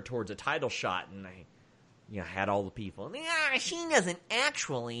propelling her towards a title shot. And I had all the people. Yeah, she doesn't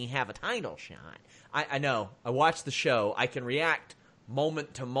actually have a title shot. I know. I watched the show. I can react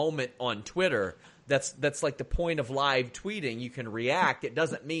moment to moment on Twitter. That's like the point of live tweeting. You can react. It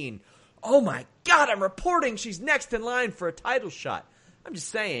doesn't mean, oh my God, I'm reporting she's next in line for a title shot. I'm just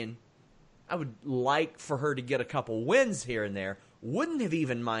saying, I would like for her to get a couple wins here and there. Wouldn't have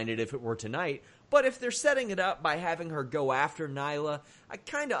even minded if it were tonight. But if they're setting it up by having her go after Nyla, I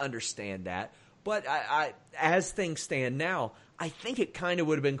kind of understand that. But I, as things stand now, I think it kind of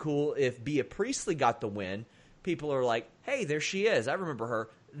would have been cool if Bea Priestley got the win. People are like, hey, there she is. I remember her.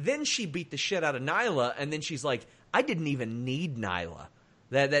 Then she beat the shit out of Nyla, and then she's like, I didn't even need Nyla.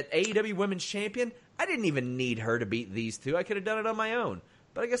 That AEW Women's Champion, I didn't even need her to beat these two. I could have done it on my own.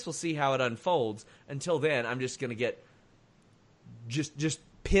 But I guess we'll see how it unfolds. Until then, I'm just going to get just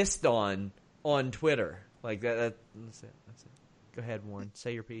pissed on Twitter. Like, that's it. That's it. Go ahead, Warren.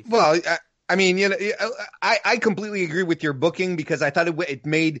 Say your piece. Well, I mean, I completely agree with your booking because I thought it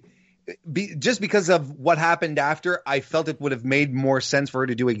made just because of what happened after. I felt it would have made more sense for her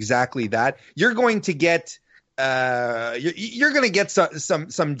to do exactly that. You're going to get you're going to get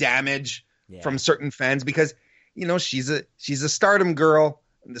some damage from certain fans because she's a Stardom girl.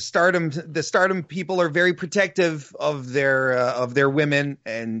 The Stardom people are very protective of their women,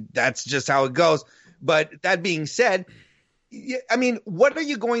 and that's just how it goes. But that being said, I mean, what are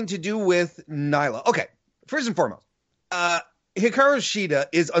you going to do with Nyla? Okay, first and foremost, Hikaru Shida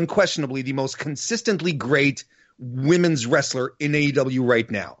is unquestionably the most consistently great women's wrestler in AEW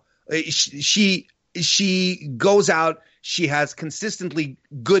right now. She goes out, she has consistently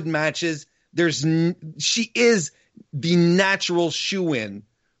good matches. She is the natural shoe-in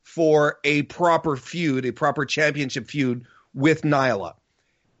for a proper feud, a proper championship feud with Nyla.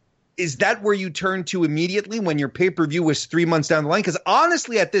 Is that where you turn to immediately when your pay-per-view is 3 months down the line? Because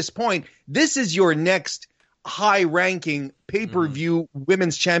honestly, at this point, this is your next high-ranking pay-per-view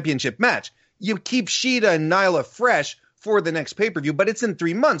women's championship match. You keep Shida and Nyla fresh for the next pay-per-view, but it's in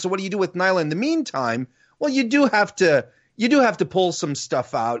 3 months. So what do you do with Nyla in the meantime? Well, you do have to pull some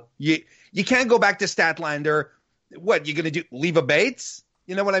stuff out. You can't go back to Statlander. What, you going to do? Leva Bates?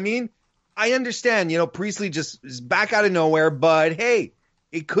 You know what I mean? I understand, Priestley just is back out of nowhere, but hey,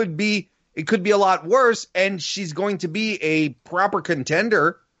 it could be a lot worse, and she's going to be a proper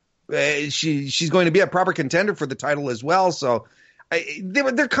contender. She's going to be a proper contender for the title as well. So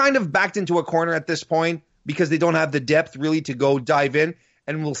they're kind of backed into a corner at this point because they don't have the depth really to go dive in.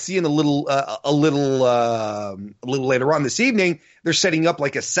 And we'll see in a little later on this evening, they're setting up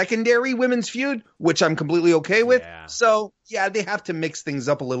like a secondary women's feud, which I'm completely okay with. Yeah. So yeah, they have to mix things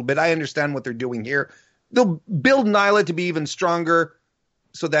up a little bit. I understand what they're doing here. They'll build Nyla to be even stronger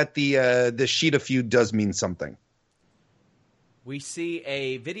so that the Shida feud does mean something. We see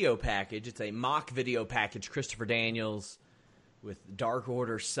a video package. It's a mock video package. Christopher Daniels with Dark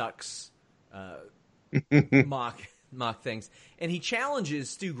Order sucks mock things, and he challenges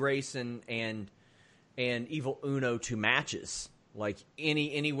Stu Grayson and Evil Uno to matches, like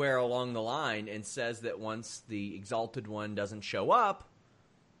anywhere along the line, and says that once the Exalted One doesn't show up,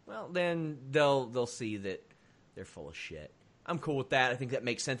 well, then they'll see that they're full of shit. I'm cool with that. I think that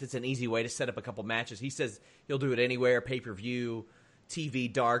makes sense. It's an easy way to set up a couple matches. He says he'll do it anywhere, pay-per-view,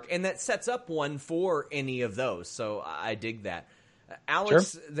 TV, dark, and that sets up one for any of those. So I dig that.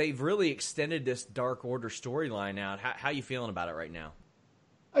 Alex, sure. They've really extended this Dark Order storyline out. How you feeling about it right now?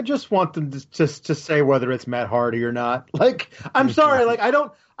 I just want them to say whether it's Matt Hardy or not. Like, I'm sorry, like I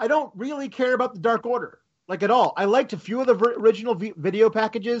don't really care about the Dark Order, like at all. I liked a few of the original video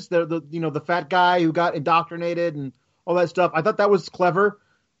packages. The fat guy who got indoctrinated and all that stuff. I thought that was clever.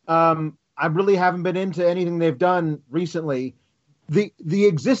 I really haven't been into anything they've done recently. The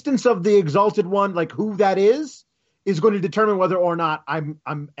existence of the Exalted One, like who that is going to determine whether or not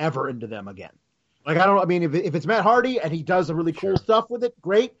I'm ever into them again. Like, if it's Matt Hardy and he does a really cool stuff with it,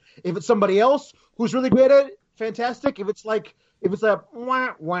 great. If it's somebody else who's really great at it, fantastic. If it's a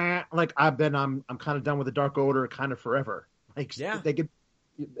wah wah, like I'm kind of done with the Dark Order kind of forever. Like, yeah.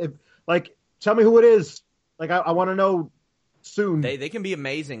 Like, tell me who it is. Like, I want to know soon. They can be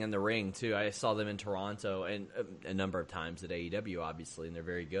amazing in the ring, too. I saw them in Toronto and a number of times at AEW, obviously, and they're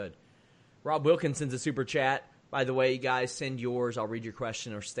very good. Rob Wilkinson's a super chat. By the way, you guys, send yours. I'll read your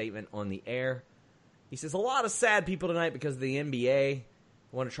question or statement on the air. He says, a lot of sad people tonight because of the NBA. I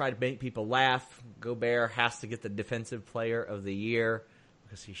want to try to make people laugh. Gobert has to get the Defensive Player of the Year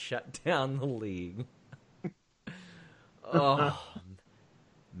because he shut down the league. Oh,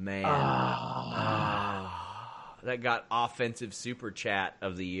 man. That got Offensive Super Chat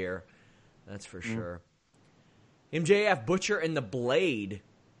of the Year. That's for sure. MJF, Butcher, and the Blade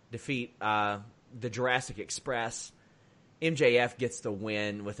defeat the Jurassic Express. MJF gets the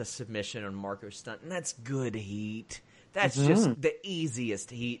win with a submission on Marco Stunt, and that's good heat. That's just the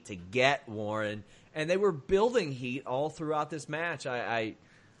easiest heat to get, Warren. And they were building heat all throughout this match. I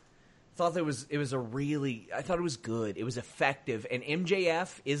thought it was I thought it was good. It was effective, and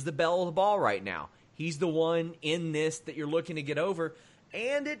MJF is the belle of the ball right now. He's the one in this that you're looking to get over,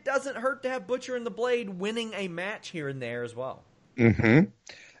 and it doesn't hurt to have Butcher and the Blade winning a match here and there as well. Mm-hmm.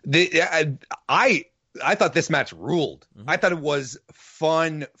 I thought this match ruled. I thought it was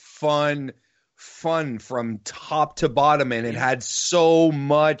fun from top to bottom, and it had so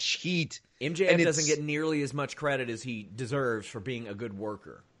much heat. MJF doesn't get nearly as much credit as he deserves for being a good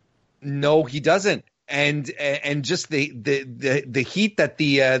worker. No, he doesn't. And just the heat that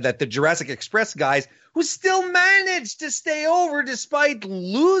the Jurassic Express guys, who still managed to stay over despite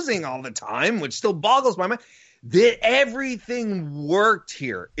losing all the time, which still boggles my mind. Everything worked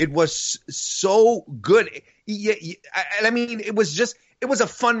here. It was so good. I mean, it was a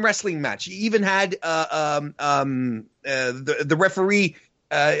fun wrestling match. You even had the referee.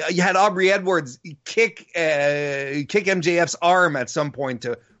 You had Aubrey Edwards kick MJF's arm at some point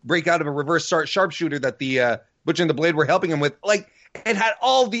to break out of a reverse sharpshooter that the Butcher and the Blade were helping him with. Like, it had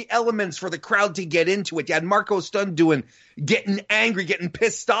all the elements for the crowd to get into it. You had Marco Stunt getting angry, getting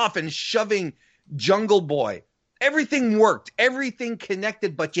pissed off, and shoving Jungle Boy. Everything worked. Everything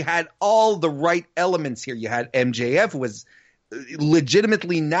connected, but you had all the right elements here. You had MJF, who was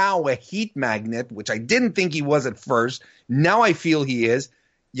legitimately now a heat magnet, which I didn't think he was at first. Now I feel he is.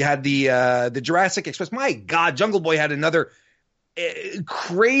 You had the Jurassic Express. My God, Jungle Boy had another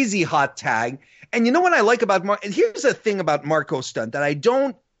crazy hot tag. And you know what I like about here's the thing about Marco Stunt that I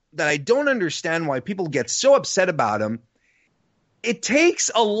don't understand why people get so upset about him. It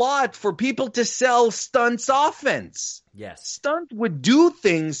takes a lot for people to sell Stunt's offense. Yes. Stunt would do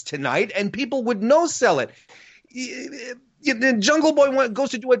things tonight, and people would no-sell it. Jungle Boy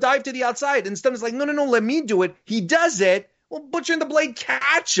goes to do a dive to the outside, and Stunt is like, no, let me do it. He does it. Well, Butcher and the Blade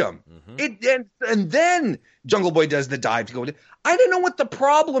catch him. Mm-hmm. And then Jungle Boy does the dive to go. I don't know what the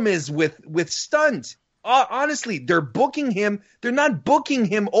problem is with Stunt. Honestly, they're booking him. They're not booking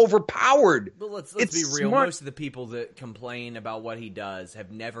him overpowered. But let's be real. Smart. Most of the people that complain about what he does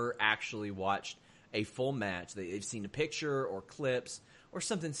have never actually watched a full match. They've seen a picture or clips or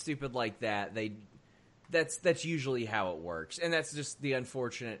something stupid like that. That's usually how it works, and that's just the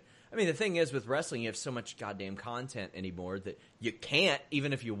unfortunate. I mean, the thing is with wrestling, you have so much goddamn content anymore that you can't,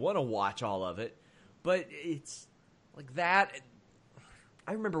 even if you want to watch all of it. But it's like that.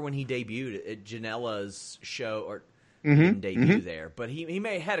 I remember when he debuted at Janela's show, or he didn't debut there, but he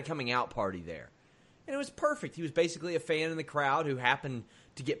may have had a coming out party there. And it was perfect. He was basically a fan in the crowd who happened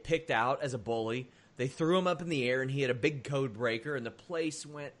to get picked out as a bully. They threw him up in the air, and he had a big code breaker, and the place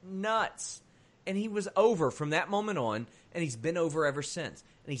went nuts. And he was over from that moment on, and he's been over ever since.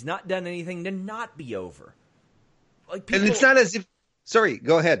 And he's not done anything to not be over. Like people, and it's not as if... Sorry,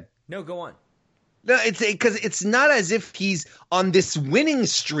 go ahead. No, go on. No, it's because it's not as if he's on this winning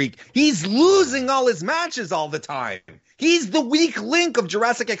streak. He's losing all his matches all the time. He's the weak link of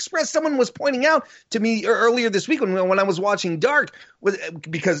Jurassic Express. Someone was pointing out to me earlier this week when I was watching Dark,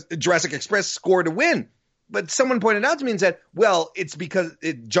 because Jurassic Express scored a win. But someone pointed out to me and said, well, it's because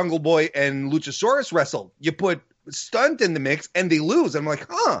Jungle Boy and Luchasaurus wrestled. You put Stunt in the mix and they lose. I'm like,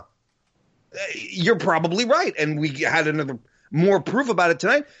 you're probably right. And we had another... more proof about it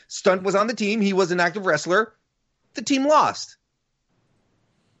tonight. Stunt was on the team. He was an active wrestler. The team lost.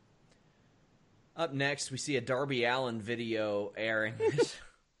 Up next, we see a Darby Allin video airing.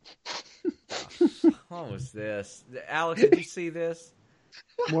 What was this? Alex, did you see this?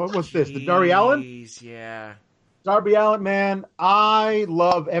 What was this? The Darby Allin? Yeah. Darby Allin, man. I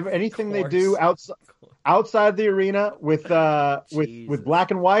love anything they do outside the arena with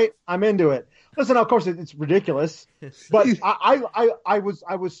black and white. I'm into it. Listen, of course, it's ridiculous, but I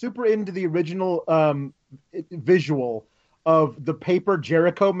was super into the original visual of the paper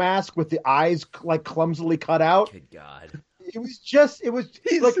Jericho mask with the eyes like clumsily cut out. Good God!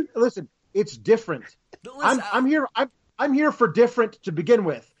 Like, listen, it's different. I'm here for different to begin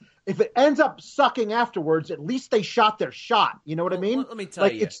with. If it ends up sucking afterwards, at least they shot their shot. You know what I mean? Let me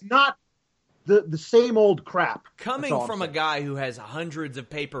tell you. It's not the same old crap. Coming from a guy who has hundreds of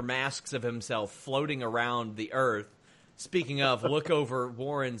paper masks of himself floating around the earth, speaking of, look over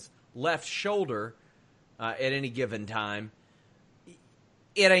Warren's left shoulder at any given time,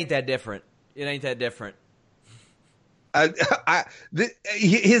 it ain't that different. It ain't that different.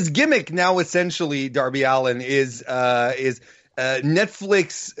 His gimmick now, essentially, Darby Allin, is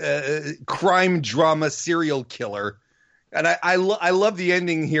Netflix crime drama serial killer, and I love the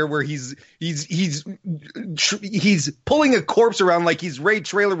ending here where he's pulling a corpse around like he's Ray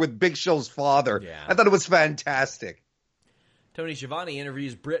Traylor with Big Show's father. Yeah. I thought it was fantastic. Tony Schiavone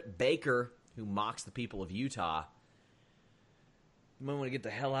interviews Britt Baker, who mocks the people of Utah. You might want to get the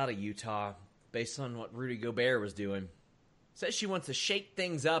hell out of Utah based on what Rudy Gobert was doing. Says she wants to shake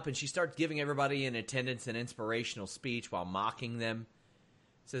things up, and she starts giving everybody in attendance an inspirational speech while mocking them.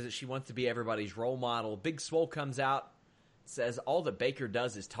 Says that she wants to be everybody's role model. Big Swole comes out, says all that Baker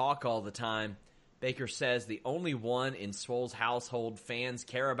does is talk all the time. Baker says the only one in Swole's household fans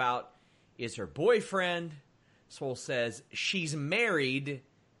care about is her boyfriend. Swole says she's married,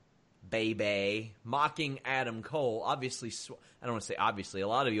 baby, mocking Adam Cole. Obviously, I don't want to say obviously, a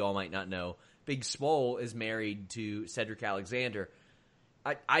lot of you all might not know, Big Swole is married to Cedric Alexander.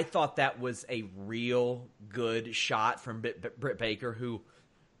 I thought that was a real good shot from Britt Baker, who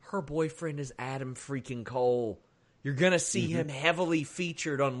her boyfriend is Adam freaking Cole. You're going to see him heavily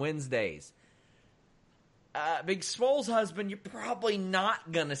featured on Wednesdays. Big Swole's husband, you're probably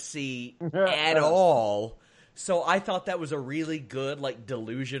not going to see at all. So I thought that was a really good, like,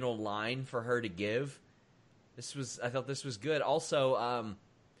 delusional line for her to give. I thought this was good. Also,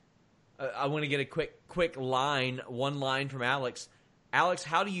 I want to get a quick one line from Alex. Alex,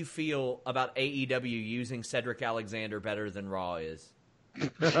 how do you feel about AEW using Cedric Alexander better than Raw is?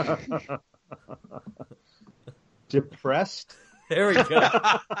 Depressed? There we go.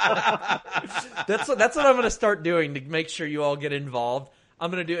 That's what I'm going to start doing to make sure you all get involved. I'm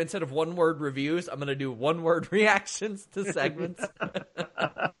going to do, instead of one-word reviews, I'm going to do one-word reactions to segments.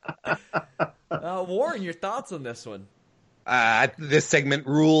 Warren, your thoughts on this one? This segment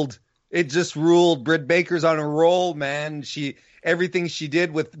ruled. It just ruled. Britt Baker's on a roll, man. Everything she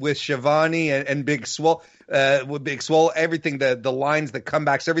did with Schiavone and Big Swole, everything, the lines, the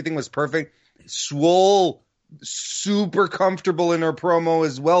comebacks, everything was perfect. Swole, super comfortable in her promo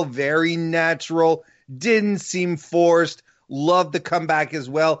as well. Very natural. Didn't seem forced. Loved the comeback as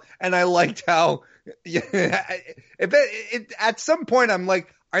well. And I liked how at some point I'm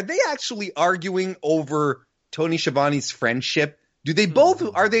like, are they actually arguing over Tony Schiavone's friendship? Do they both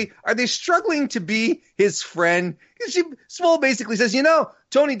are they struggling to be his friend? Because Swole basically says,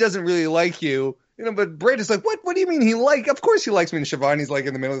 Tony doesn't really like you. But Britt is like, what do you mean of course he likes me. And Schiavone's like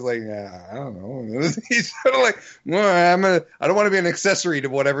in the middle, he's like, I don't know. He's sort of like, well, I don't want to be an accessory to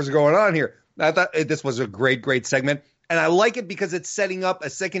whatever's going on here. I thought this was a great segment. And I like it because it's setting up a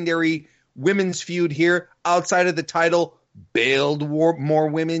secondary women's feud here outside of the title. Build more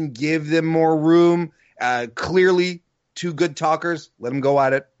women, give them more room. Clearly, two good talkers. Let them go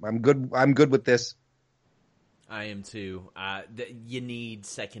at it. I'm good with this. I am too. You need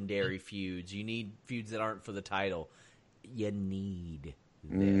secondary feuds. You need feuds that aren't for the title. You need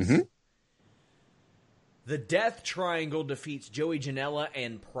this. Mm-hmm. The Death Triangle defeats Joey Janela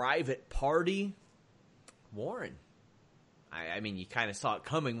and Private Party. Warren, I mean, you kind of saw it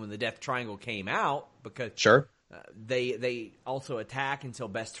coming when the Death Triangle came out because sure. They also attack until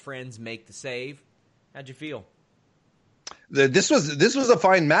Best Friends make the save. How'd you feel? This was a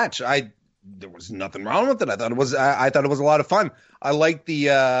fine match. There was nothing wrong with it. I thought it was a lot of fun. I like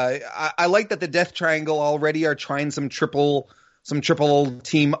I like that the Death Triangle already are trying some triple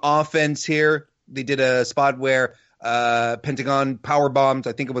team offense here. They did a spot where Pentagon power bombs.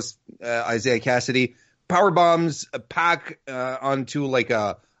 I think it was Isaiah Cassidy power bombs Pac onto like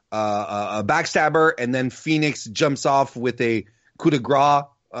a backstabber, and then Phoenix jumps off with a coup de grace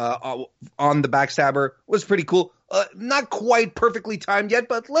on the backstabber. It was pretty cool. Not quite perfectly timed yet,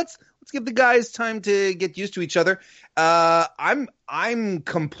 but let's give the guys time to get used to each other. I'm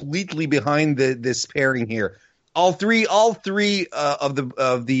completely behind this pairing here. All three of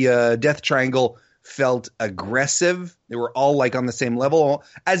the Death Triangle felt aggressive. They were all like on the same level,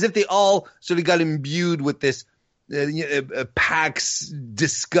 as if they all sort of got imbued with this Pac's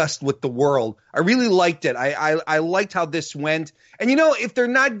disgust with the world. I really liked it. I liked how this went. And if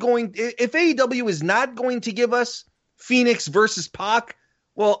AEW is not going to give us Phoenix versus Pac,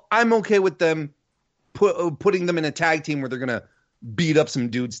 well, I'm okay with them putting them in a tag team where they're going to beat up some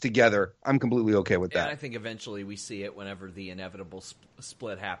dudes together. I'm completely okay with that. And I think eventually we see it whenever the inevitable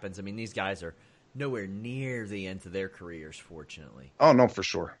split happens. I mean, these guys are nowhere near the end of their careers, fortunately. Oh, no, for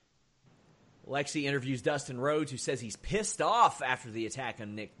sure. Lexi interviews Dustin Rhodes, who says he's pissed off after the attack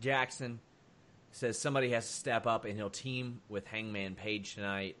on Nick Jackson. Says somebody has to step up, and he'll team with Hangman Page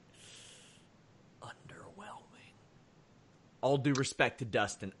tonight. Underwhelming. All due respect to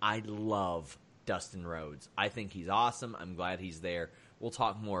Dustin, I love Dustin Rhodes. I think he's awesome. I'm glad he's there. We'll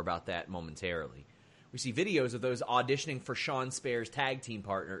talk more about that momentarily. We see videos of those auditioning for Sean Spears' tag team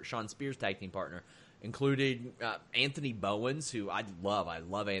partner, including Anthony Bowens, who I love. I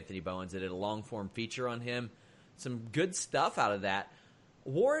love Anthony Bowens. I did a long-form feature on him. Some good stuff out of that.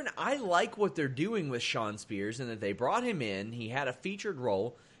 Warren, I like what they're doing with Sean Spears and that they brought him in. He had a featured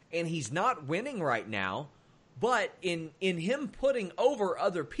role, and he's not winning right now. But in him putting over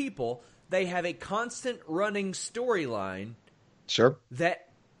other people, they have a constant running storyline. Sure. That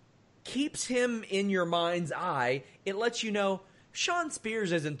keeps him in your mind's eye. It lets you know Sean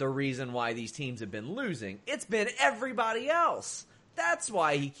Spears isn't the reason why these teams have been losing. It's been everybody else. That's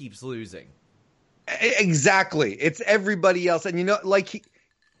why he keeps losing. Exactly. It's everybody else. And, like,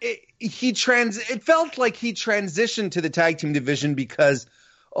 it felt like he transitioned to the tag team division because,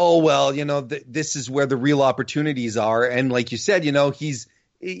 this is where the real opportunities are. And like you said,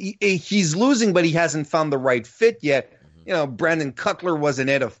 he's losing, but he hasn't found the right fit yet. Brandon Cutler wasn't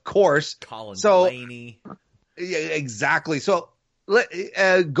it, of course. Colin Delaney. Yeah, exactly. So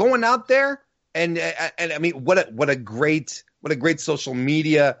going out there and I mean, what a great social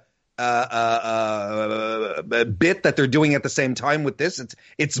media bit that they're doing at the same time with this.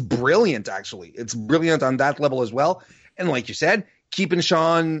 It's brilliant, actually. It's brilliant on that level as well. And like you said, keeping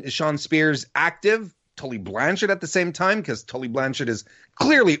Sean Spears active, Tully Blanchard at the same time, because Tully Blanchard is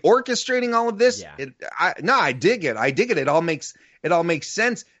clearly orchestrating all of this. Yeah. I dig it. It all makes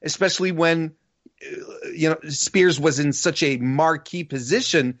sense, especially when Spears was in such a marquee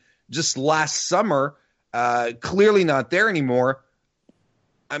position just last summer. Clearly not there anymore.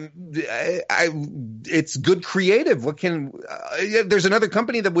 It's good creative. There's another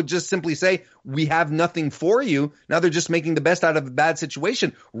company that would just simply say, we have nothing for you. Now they're just making the best out of a bad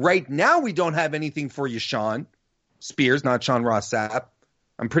situation. Right now, we don't have anything for you, Sean Spears, not Sean Ross Sapp.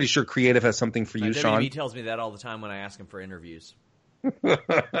 I'm pretty sure creative has something for you, Sean. He tells me that all the time when I ask him for interviews.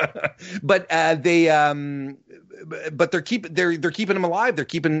 But they're keeping him alive. They're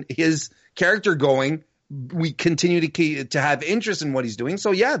keeping his character going. We continue to have interest in what he's doing.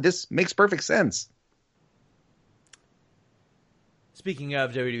 So, yeah, this makes perfect sense. Speaking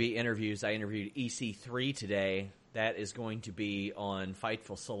of WWE interviews, I interviewed EC3 today. That is going to be on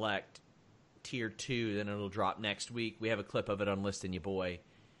Fightful Select Tier 2. Then it'll drop next week. We have a clip of it on Listin' Ya Boy.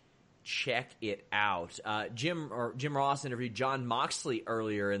 Check it out. Jim Ross interviewed Jon Moxley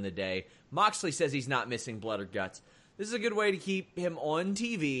earlier in the day. Moxley says he's not missing blood or guts. This is a good way to keep him on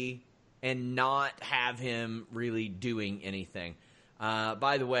TV and not have him really doing anything.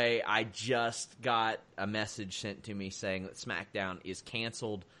 By the way, I just got a message sent to me saying that SmackDown is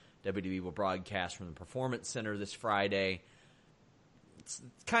canceled. WWE will broadcast from the Performance Center this Friday. It's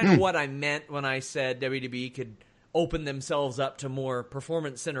kind of what I meant when I said WWE could open themselves up to more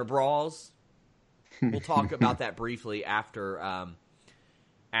Performance Center brawls. We'll talk about that briefly after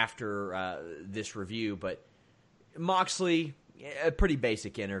this review. But Moxley, a pretty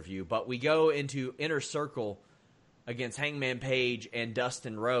basic interview, but we go into Inner Circle against Hangman Page and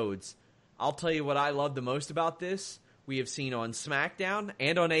Dustin Rhodes. I'll tell you what I love the most about this. We have seen on SmackDown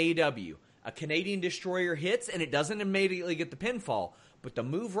and on AEW. A Canadian Destroyer hits, and it doesn't immediately get the pinfall, but the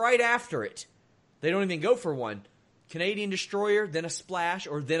move right after it, they don't even go for one. Canadian Destroyer, then a splash,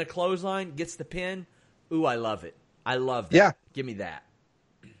 or then a clothesline, gets the pin. Ooh, I love it. I love that. Yeah. Give me that.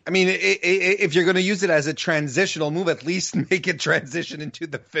 I mean, if you're going to use it as a transitional move, at least make it transition into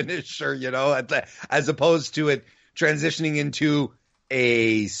the finisher, as opposed to it transitioning into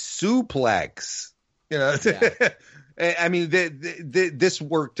a suplex. Yeah. I mean, this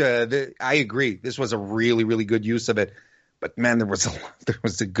worked. I agree. This was a really, really good use of it. But man, there was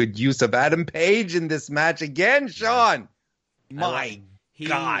a good use of Adam Page in this match again, Sean. My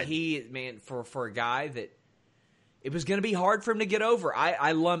God, man, for a guy that. It was going to be hard for him to get over.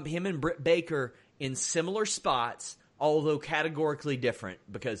 I lump him and Britt Baker in similar spots, although categorically different,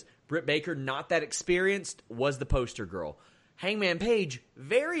 because Britt Baker, not that experienced, was the poster girl. Hangman Page,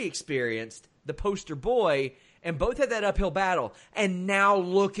 very experienced, the poster boy, and both had that uphill battle. And now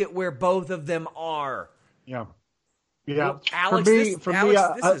look at where both of them are. Yeah. Well, Alex, this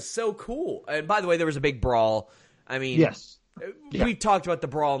is so cool. And by the way, there was a big brawl. I mean, yes. We've talked about the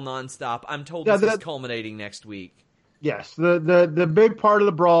brawl nonstop. I'm told this is culminating next week. Yes, the big part of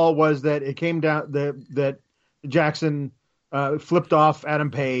the brawl was that it came down that Jackson flipped off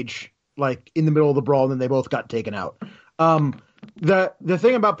Adam Page like in the middle of the brawl, and then they both got taken out. The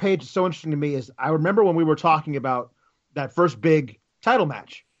thing about Page is so interesting to me is I remember when we were talking about that first big title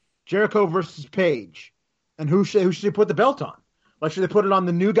match, Jericho versus Page, and who should they put the belt on? Like, should they put it on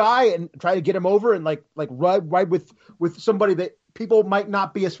the new guy and try to get him over and like ride with somebody that people might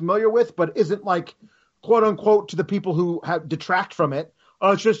not be as familiar with, but isn't like quote unquote to the people who have detract from it.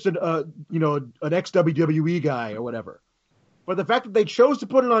 Oh, it's just an ex-WWE guy or whatever. But the fact that they chose to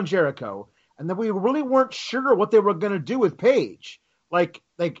put it on Jericho and that we really weren't sure what they were going to do with Page, like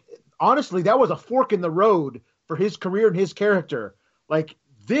honestly, that was a fork in the road for his career and his character. Like,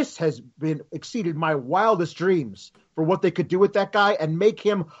 this has been exceeded my wildest dreams for what they could do with that guy and make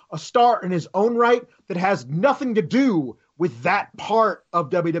him a star in his own right that has nothing to do with that part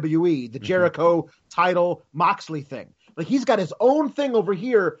of WWE, the Jericho title Moxley thing. Like, he's got his own thing over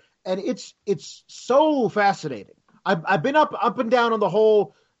here, and it's so fascinating. I've been up and down on the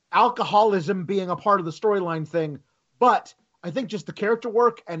whole alcoholism being a part of the storyline thing, but I think just the character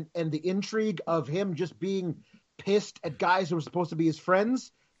work and the intrigue of him just being pissed at guys who were supposed to be his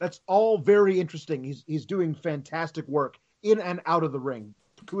friends, that's all very interesting. He's doing fantastic work in and out of the ring.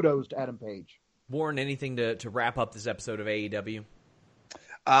 Kudos to Adam Page. Warren, anything to wrap up this episode of AEW?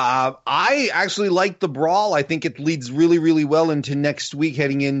 I actually like the brawl. I think it leads really, really well into next week,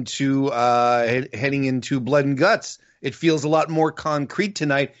 heading into Blood and Guts. It feels a lot more concrete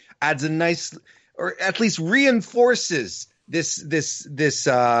tonight. Adds a nice, or at least reinforces this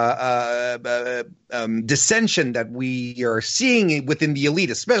dissension that we are seeing within the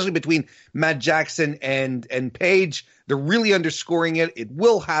Elite, especially between Matt Jackson and Page. They're really underscoring it. It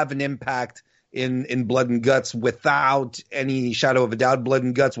will have an impact in Blood and Guts without any shadow of a doubt. Blood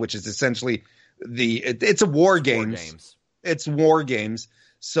and Guts, which is essentially it's a war games. It's war games.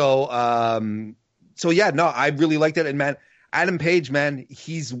 So yeah, no, I really liked it. And man, Adam Page, man,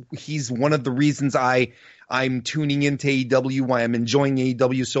 he's one of the reasons I'm tuning into AEW, why I'm enjoying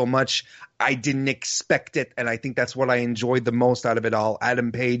AEW so much. I didn't expect it, and I think that's what I enjoyed the most out of it all.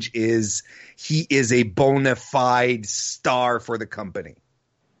 Adam Page is a bona fide star for the company.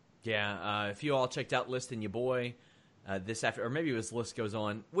 Yeah, if you all checked out List and Your Boy this after, or maybe it was List Goes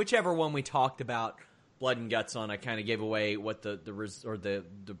On, whichever one we talked about Blood and Guts on, I kind of gave away what the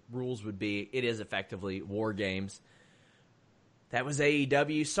rules would be. It is effectively War Games. That was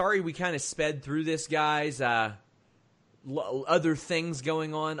AEW. Sorry we kind of sped through this, guys. Other things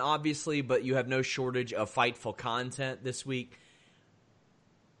going on, obviously, but you have no shortage of Fightful content this week.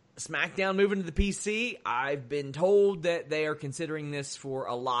 SmackDown moving to the PC. I've been told that they are considering this for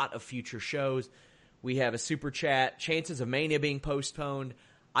a lot of future shows. We have a super chat. Chances of Mania being postponed.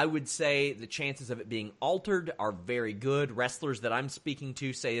 I would say the chances of it being altered are very good. Wrestlers that I'm speaking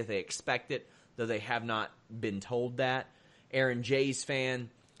to say that they expect it, though they have not been told that. Aaron Jay's fan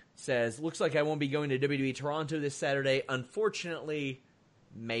says, looks like I won't be going to WWE Toronto this Saturday. Unfortunately,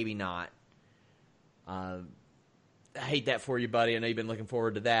 maybe not. I hate that for you, buddy. I know you've been looking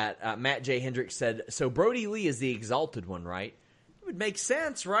forward to that. Matt J. Hendricks said, so Brody Lee is the Exalted One, right? It would make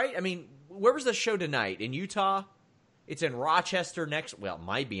sense, right? I mean, where was the show tonight? In Utah? It's in Rochester next... Well, it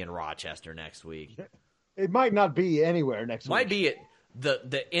might be in Rochester next week. It might not be anywhere next week. Might be at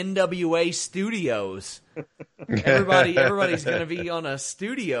the NWA studios. Everybody's going to be on a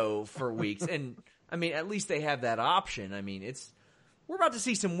studio for weeks. And, I mean, at least they have that option. I mean, we're about to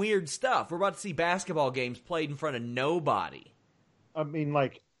see some weird stuff. We're about to see basketball games played in front of nobody. I mean,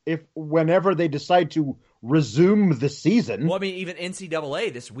 like, whenever they decide to resume the season. Well, I mean, even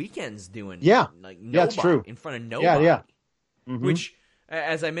NCAA this weekend's doing like nobody that's true. in front of nobody. Yeah. Mm-hmm. Which,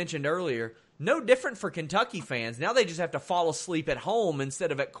 as I mentioned earlier, no different for Kentucky fans. Now they just have to fall asleep at home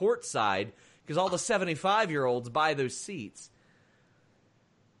instead of at courtside because all the 75-year-olds buy those seats.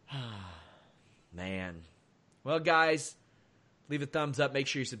 Man. Well, guys, leave a thumbs up. Make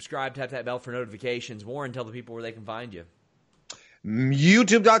sure you subscribe. Tap that bell for notifications. Warren, tell the people where they can find you.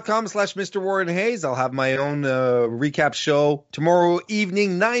 YouTube.com/Mr. Warren Hayes. I'll have my own recap show tomorrow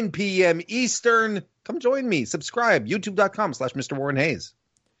evening, 9 p.m. Eastern. Come join me. Subscribe. YouTube.com/Mr. Warren Hayes.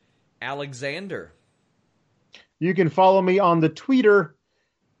 Alexander. You can follow me on the Twitter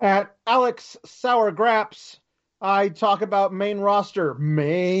at Alex Sourgraps. I talk about main roster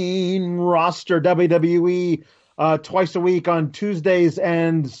WWE twice a week on Tuesdays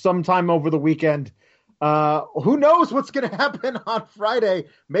and sometime over the weekend. Who knows what's going to happen on Friday?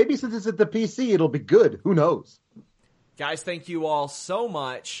 Maybe since it's at the PC, it'll be good. Who knows? Guys, thank you all so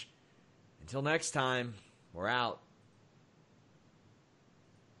much. Until next time, we're out.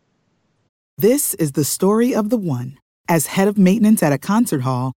 This is the story of the one. As head of maintenance at a concert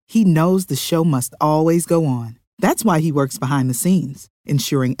hall, he knows the show must always go on. That's why he works behind the scenes,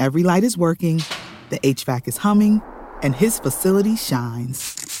 ensuring every light is working, the HVAC is humming, and his facility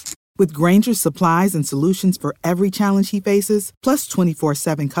shines. With Grainger's supplies and solutions for every challenge he faces, plus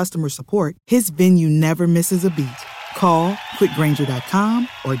 24/7 customer support, his venue never misses a beat. Call quickgrainger.com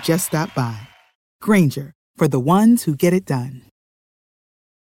or just stop by. Grainger, for the ones who get it done.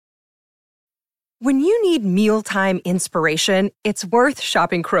 When you need mealtime inspiration, it's worth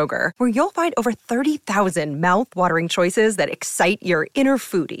shopping Kroger, where you'll find over 30,000 mouth-watering choices that excite your inner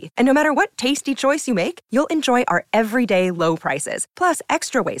foodie. And no matter what tasty choice you make, you'll enjoy our everyday low prices, plus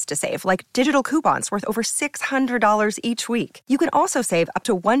extra ways to save, like digital coupons worth over $600 each week. You can also save up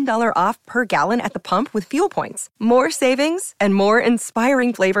to $1 off per gallon at the pump with fuel points. More savings and more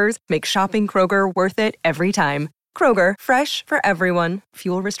inspiring flavors make shopping Kroger worth it every time. Kroger, fresh for everyone.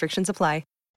 Fuel restrictions apply.